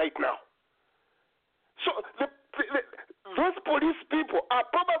feeling right now. So those police people are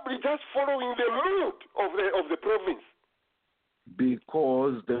probably just following the mood of the province.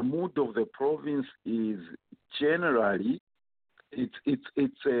 Because the mood of the province is generally, it's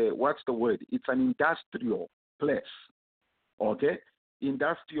what's the word? It's an industrial place. Okay,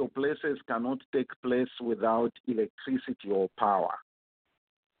 industrial places cannot take place without electricity or power.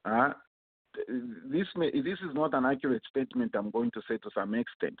 This is not an accurate statement. I'm going to say to some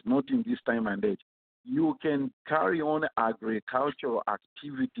extent, not in this time and age. You can carry on agricultural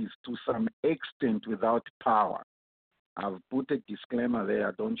activities to some extent without power. I've put a disclaimer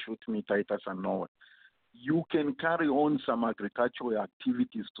there. Don't shoot me, Titus and Noah. You can carry on some agricultural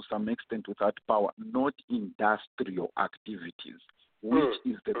activities to some extent without power, not industrial activities, which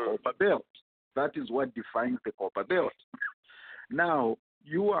is the Copperbelt. That is what defines the Copperbelt. Now,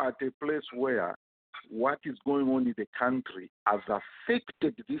 you are at a place where what is going on in the country has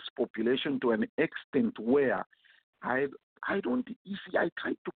affected this population to an extent where I don't, you see, I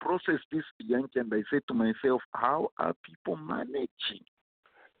try to process this, Bianchi, and I say to myself, how are people managing?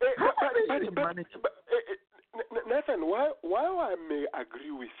 Nathan, while I may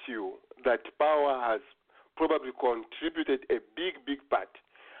agree with you that power has probably contributed a big part,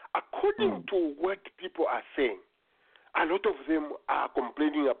 according to what people are saying, a lot of them are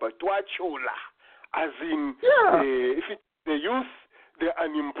complaining about Twachola, as in if it's the youth, the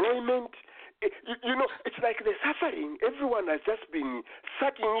unemployment. You know, it's like the suffering. Everyone has just been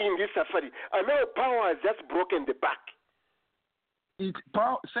sucking in this suffering, and now power has just broken the back.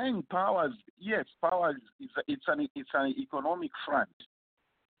 Saying powers, yes, power it's an economic front.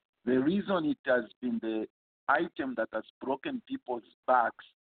 The reason it has been the item that has broken people's backs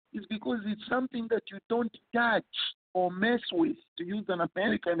is because it's something that you don't touch or mess with, to use an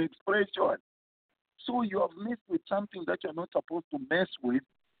American expression. So you have messed with something that you're not supposed to mess with,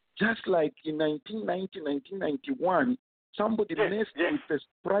 just like in 1990, 1991, somebody messed with the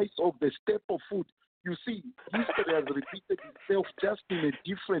price of the staple food. You see, history has repeated itself just in a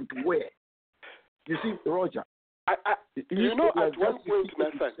different way. You see, Roger. You know, at one point,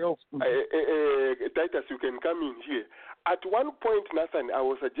 Nathan, Titus, you can come in here. At one point, Nathan, I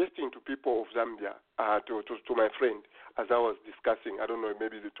was suggesting to people of Zambia, to my friend, as I was discussing, I don't know,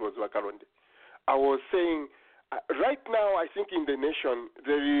 maybe it was Wakaronde. I was saying, right now, I think in the nation,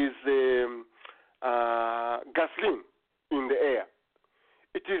 there is gasoline in the air.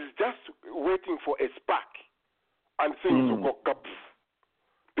 It is just waiting for a spark and things to go up.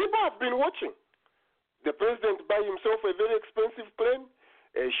 People have been watching. The president buy himself a very expensive plane,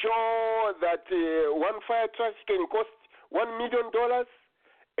 a show that one fire truck can cost $1 million,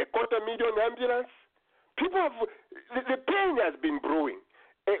 $250,000 ambulance. People have, the pain has been brewing.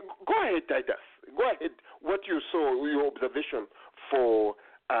 Go ahead, Titus. Go ahead. What you saw, your observation for,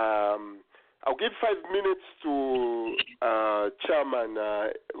 I'll give 5 minutes to chairman,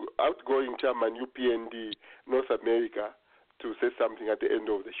 outgoing chairman, UPND, North America, to say something at the end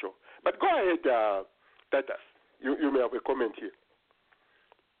of the show. But go ahead, Titus. You may have a comment here.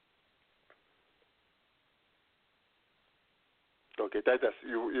 Okay, Titus,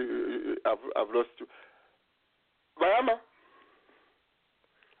 I've lost you. Bayama,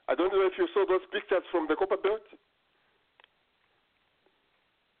 I don't know if you saw those pictures from the Copperbelt.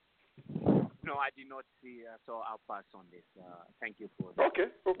 No, I did not see, so I'll pass on this. Thank you for that.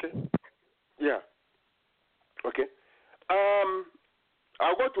 Okay. Yeah. Okay.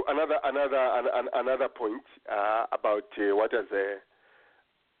 I'll go to another point about what is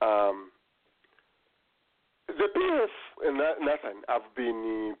the PF and Nathan have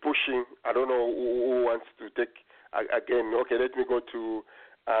been pushing. I don't know who wants to take again. Okay, let me go to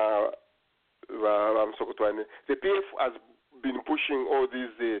Ramsokotwane. The PF has been pushing all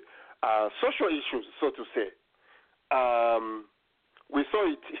these social issues, so to say. We saw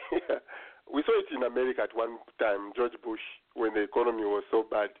it. We saw it in America at one time, George Bush, when the economy was so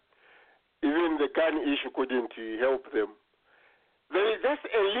bad. Even the gun issue couldn't help them. There is just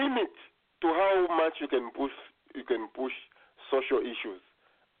a limit to how much you can push social issues,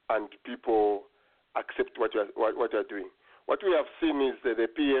 and people accept what you're doing. What we have seen is that the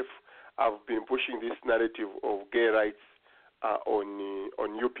PF have been pushing this narrative of gay rights on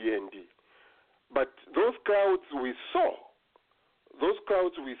UPND. But those crowds we saw,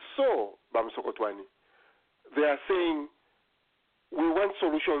 Bamsokotwani, they are saying we want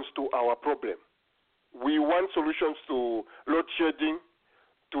solutions to our problem. We want solutions to load shedding,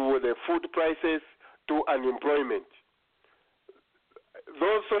 to the food prices, to unemployment.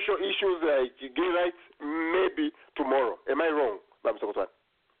 Those social issues like gay rights, maybe tomorrow. Am I wrong, Bamsokotwani?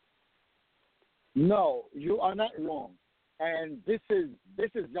 No, you are not wrong. And this is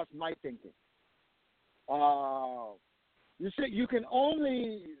just my thinking. You see, you can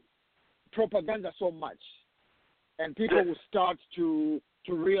only propaganda so much, and people will start to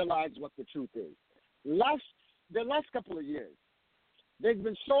realize what the truth is. The last couple of years, there's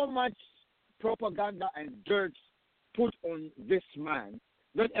been so much propaganda and dirt put on this man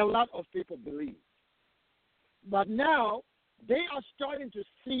that a lot of people believe. But now they are starting to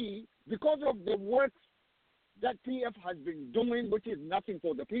see, because of the work that PF has been doing, which is nothing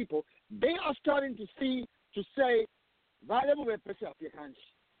for the people, they are starting to say,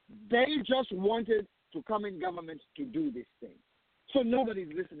 they just wanted to come in government to do this thing. So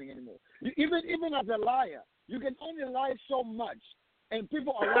nobody's listening anymore. Even as a liar, you can only lie so much, and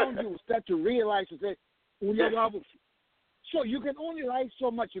people around you start to realize to say, so you can only lie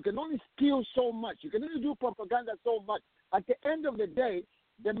so much, you can only steal so much, you can only do propaganda so much. At the end of the day,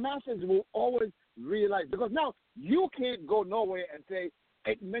 the masses will always realize, because now you can't go nowhere and say,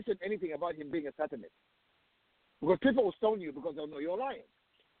 mention anything about him being a Satanist. Because people will stone you because they'll know you're lying.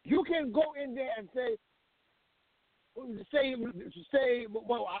 You can go in there and say, well,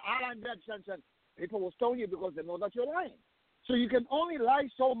 I'm that son. People will stone you because they know that you're lying. So you can only lie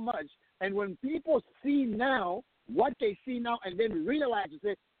so much, and when people see now what they see now and then realize to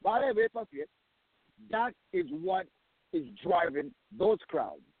say, that is what is driving those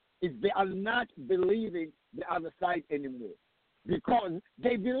crowds. Is they are not believing the other side anymore because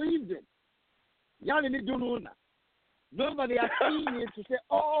they believed it. Nobody has seen it to say,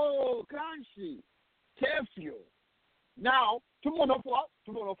 oh, Kanshi, curfew. Now, tomorrow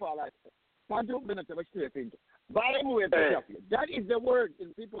for life. That is the word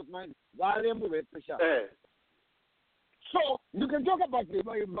in people's minds. So you can talk about it,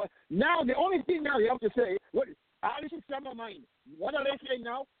 but now the only thing now you have to say, what this is some of mine. What are they saying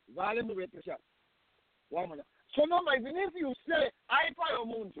now? So now, even if you say, I follow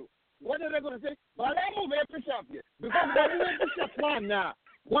Muntu, what are they going to say? Because now,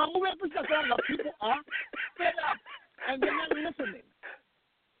 people are fed up and they're not listening.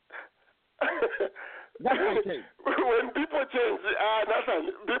 That's what I say. When people change, Nathan,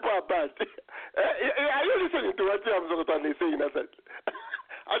 people are bad. Are you listening to what I'm saying, Nathan?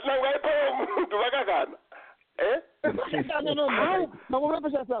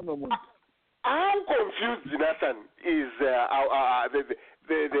 How confused, Nathan, is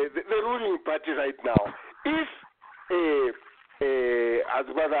the ruling party right now? If, as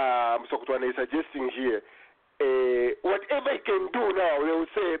Brother Msokotwane is suggesting here, whatever he can do now, they will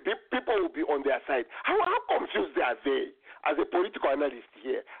say people will be on their side. How confused are they as a political analyst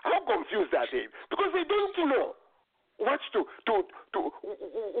here? How confused are they? Because they don't know what to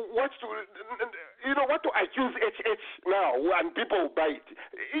accuse HH now, and people will buy it.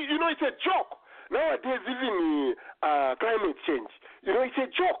 It's a joke. Nowadays, even climate change, it's a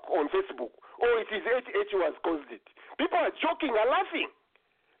joke on Facebook. Oh, it is HH who has caused it. People are joking and laughing.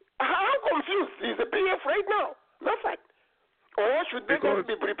 How confused is the PF right now? Nothing. Or should they just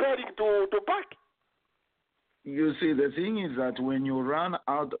be preparing to pack? You see, the thing is that when you run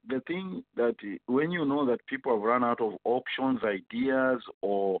out, when you know that people have run out of options, ideas,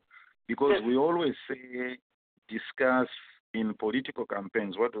 or because we always say discuss in political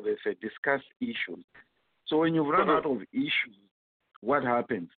campaigns, what do they say? Discuss issues. So when you've run out of issues, what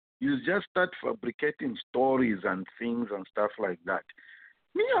happens? You just start fabricating stories and things and stuff like that.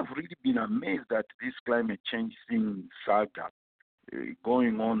 Me, I've really been amazed at this climate change thing saga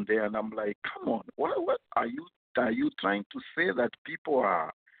going on there, and I'm like, come on, what are you trying to say that people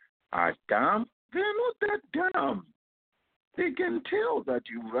are dumb? They're not that dumb. They can tell that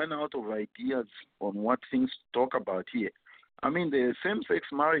you run out of ideas on what things to talk about here. I mean, the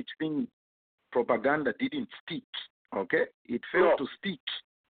same-sex marriage thing, propaganda didn't stick, okay? It failed to stick.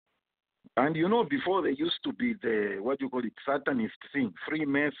 And before there used to be the, Satanist thing,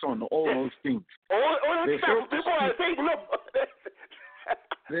 Freemason, all those things. All that stuff, people are saying no.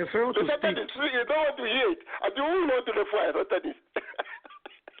 They failed to stick. You don't want to hear it. And you will want to know for a Satanist.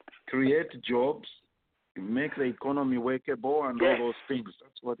 Create jobs, make the economy workable, and all those things.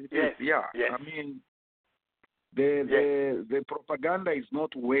 That's what it is. Yeah. I mean, the propaganda is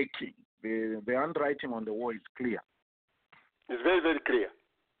not working. The handwriting on the wall is clear. It's very, very clear.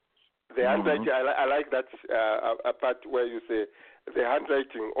 The the handwriting. I like that part where you say the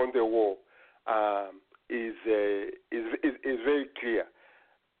handwriting on the wall is very clear.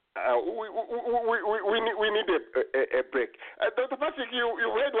 We need a break. Dr. Patrick,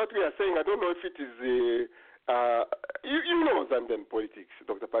 you read what we are saying. I don't know if it is you know Zambian politics,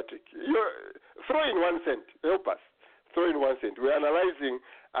 Dr. Patrick. Throw in 1 cent. Help us. Throw in 1 cent. We're analyzing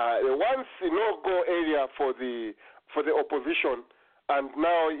once no-go area for the opposition, and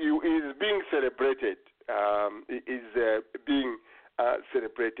now is being celebrated.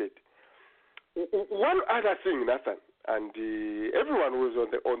 Celebrated. One other thing, Nathan, and everyone who is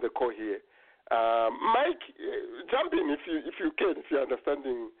on the call here, Mike, jump in if you can, if you're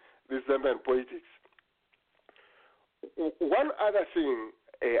understanding this Zambian politics. One other thing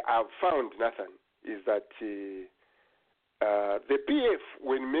I've found, Nathan, is that the PF,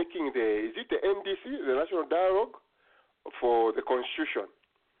 when making is it the NDC, the National Dialogue for the Constitution,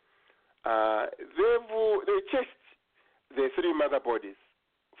 they chased the three mother bodies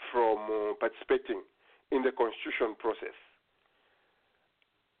from participating in the Constitution process.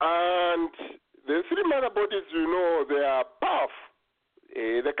 And the three mother bodies, they are powerful.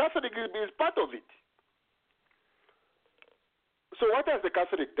 The Catholic is part of it. So what has the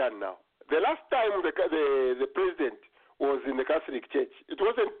Catholic done now? The last time the president was in the Catholic Church, it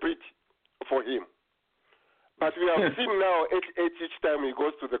wasn't pretty for him. But we have seen now each time he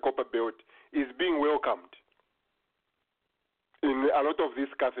goes to the Copperbelt, he's being welcomed in a lot of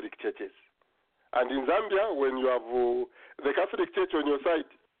these Catholic churches. And in Zambia, when you have the Catholic Church on your side,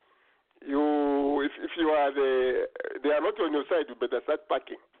 if you are they are not on your side, you better start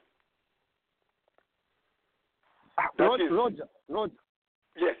packing. Roger.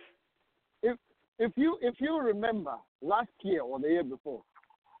 Yes. If you remember last year or the year before,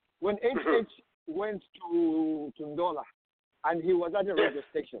 when HH went to Ndola and he was at the radio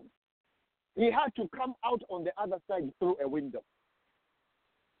station, he had to come out on the other side through a window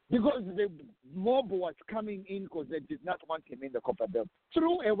because the mob was coming in because they did not want him in the Copperbelt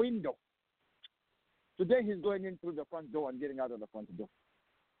through a window. Today he's going in through the front door and getting out of the front door.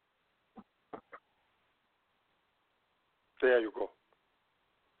 There you go.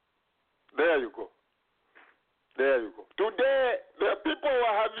 There you go. There you go. Today, the people who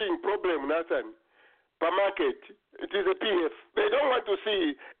are having problem, Nathan, per market, it is a PF. They don't want to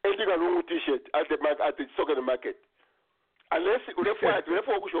see a Lungu t-shirt at the soccer market. Unless they don't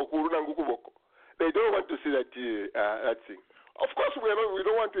want to see that thing. Of course, we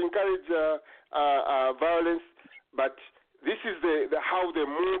don't want to encourage violence, but this is how the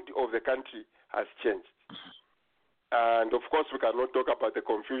mood of the country has changed. And of course, we cannot talk about the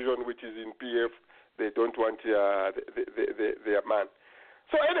confusion which is in PF. They don't want their man.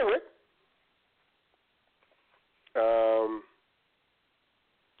 So anyway, a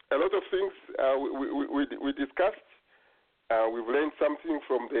lot of things we discussed. We've learned something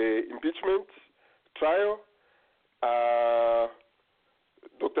from the impeachment trial.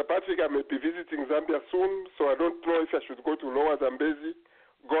 Dr. Patrick, I may be visiting Zambia soon, so I don't know if I should go to Lower Zambezi,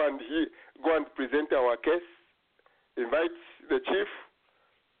 go and present our case, invite the chief,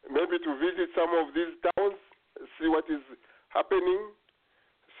 maybe to visit some of these towns, see what is happening,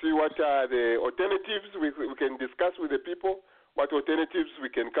 see what are the alternatives we can discuss with the people, what alternatives we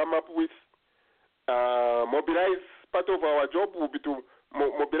can come up with, mobilize. Part of our job will be to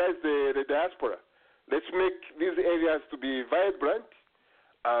mobilize the diaspora. Let's make these areas to be vibrant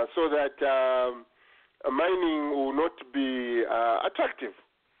so that mining will not be attractive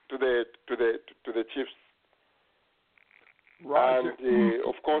to the chiefs. Roger, and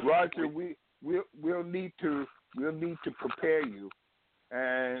of course, Roger, we'll need to prepare you,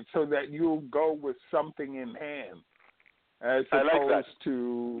 and so that you'll go with something in hand, as opposed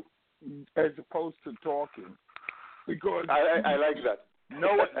to talking. Because I like that.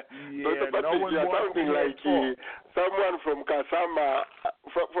 No one, no one you're wants sounding like someone from Kasama.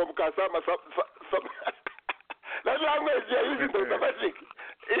 From Kasama, that language you're using, Dr. Patrick.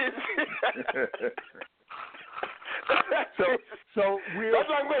 So we'll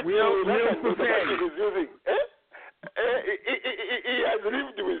prepare you. Is using. He has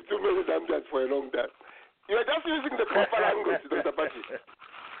lived with too many Zambians for a long time. You are just using the proper language, Dr. Patrick.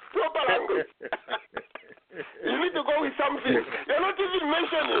 Proper language. You need to go with something. You're not even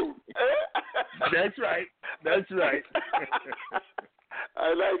mentioning. That's right. That's right.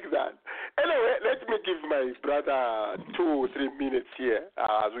 I like that. Anyway, let me give my brother 2 or 3 minutes here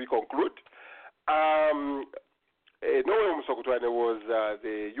as we conclude. Noel Musokutwane was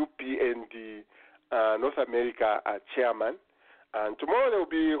the UPND North America chairman. And tomorrow they will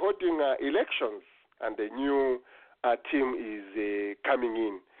be holding elections, and the new team is coming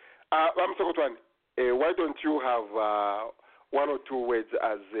in. Msokotwane, why don't you have one or two words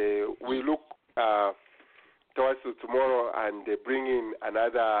as we look towards tomorrow and bring in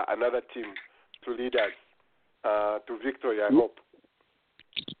another team to lead us to victory, I hope.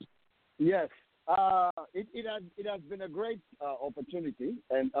 Yes. It has been a great opportunity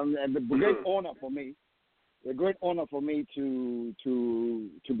and a great honor for me. A great honor for me to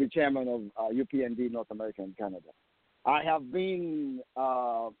be chairman of UPND North America and Canada. I have been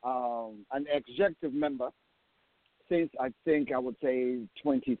an executive member since I would say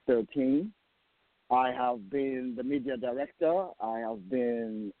 2013. I have been the media director. I have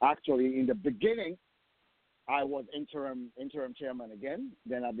been actually in the beginning. I was interim chairman again.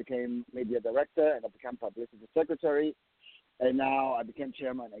 Then I became media director and I became publicity secretary, and now I became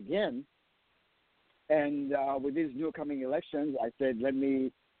chairman again. And with these new coming elections, I said let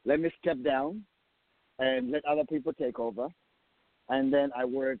me step down and let other people take over, and then I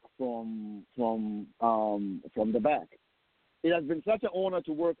work from the back. It has been such an honor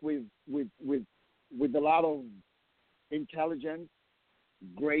to work with a lot of intelligent,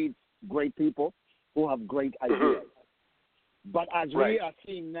 great people who have great ideas. But as we are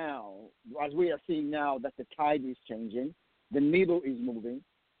seeing now that the tide is changing, the needle is moving.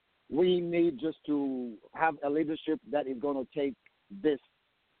 We need just to have a leadership that is going to take this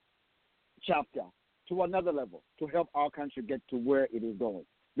chapter to another level to help our country get to where it is going.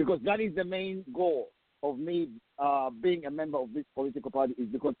 Because that is the main goal of me being a member of this political party, is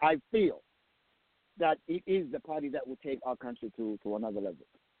because I feel that it is the party that will take our country to another level.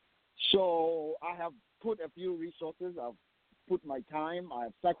 So I have put a few resources, I've put my time,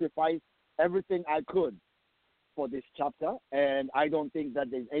 I've sacrificed everything I could for this chapter, and I don't think that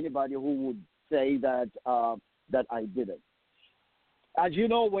there's anybody who would say that I didn't. As you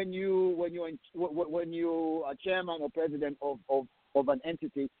know, when you are chairman or president of an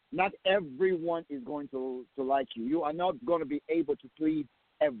entity, not everyone is going to like you. You are not going to be able to please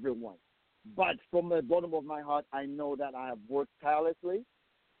everyone. But from the bottom of my heart, I know that I have worked tirelessly.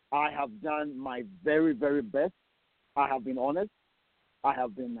 I have done my very, very best. I have been honest. I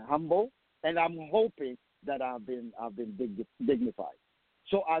have been humble, and I'm hoping that I've been dignified.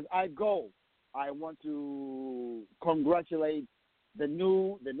 So as I go, I want to congratulate the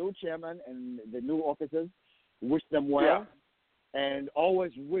new chairman and the new officers. Wish them well, and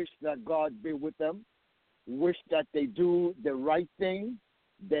always wish that God be with them. Wish that they do the right thing.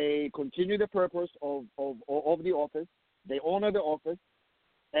 They continue the purpose of the office. They honor the office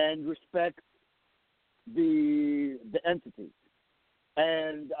and respect the entity.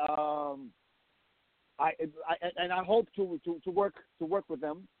 And I hope to work with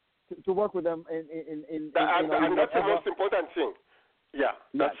them in and that's the most important thing. Yeah,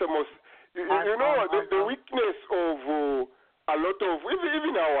 that's the most. The weakness of a lot of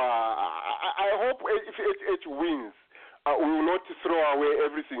even our. I hope if it wins, we will not throw away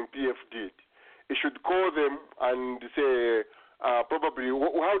everything PF did. It should call them and say, probably,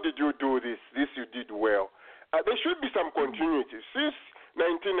 how did you do this? This you did well. There should be some continuity. Since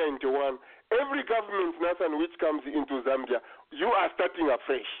 1991, every government, Nathan, which comes into Zambia, you are starting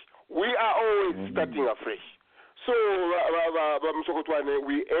afresh. We are always starting afresh. So, Msokotwane,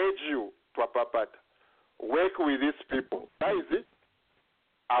 we urge you, Papapat, work with these people. That is it.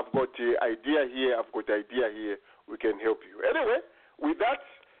 I've got an idea here. We can help you. Anyway, with that,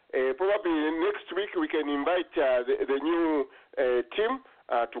 probably next week we can invite the new team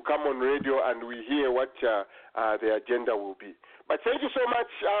to come on radio and we hear what the agenda will be. But thank you so much,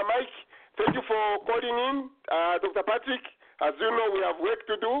 Mike. Thank you for calling in, Dr. Patrick. As you know, we have work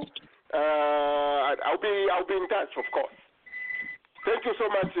to do. I'll be in touch, of course. Thank you so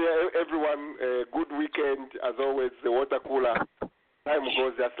much, everyone. Good weekend. As always, the water cooler time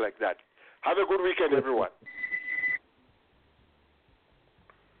goes just like that. Have a good weekend, everyone.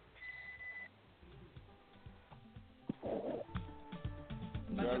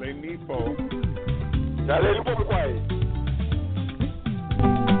 Dale Nipo. Dale Nipo Mkwai.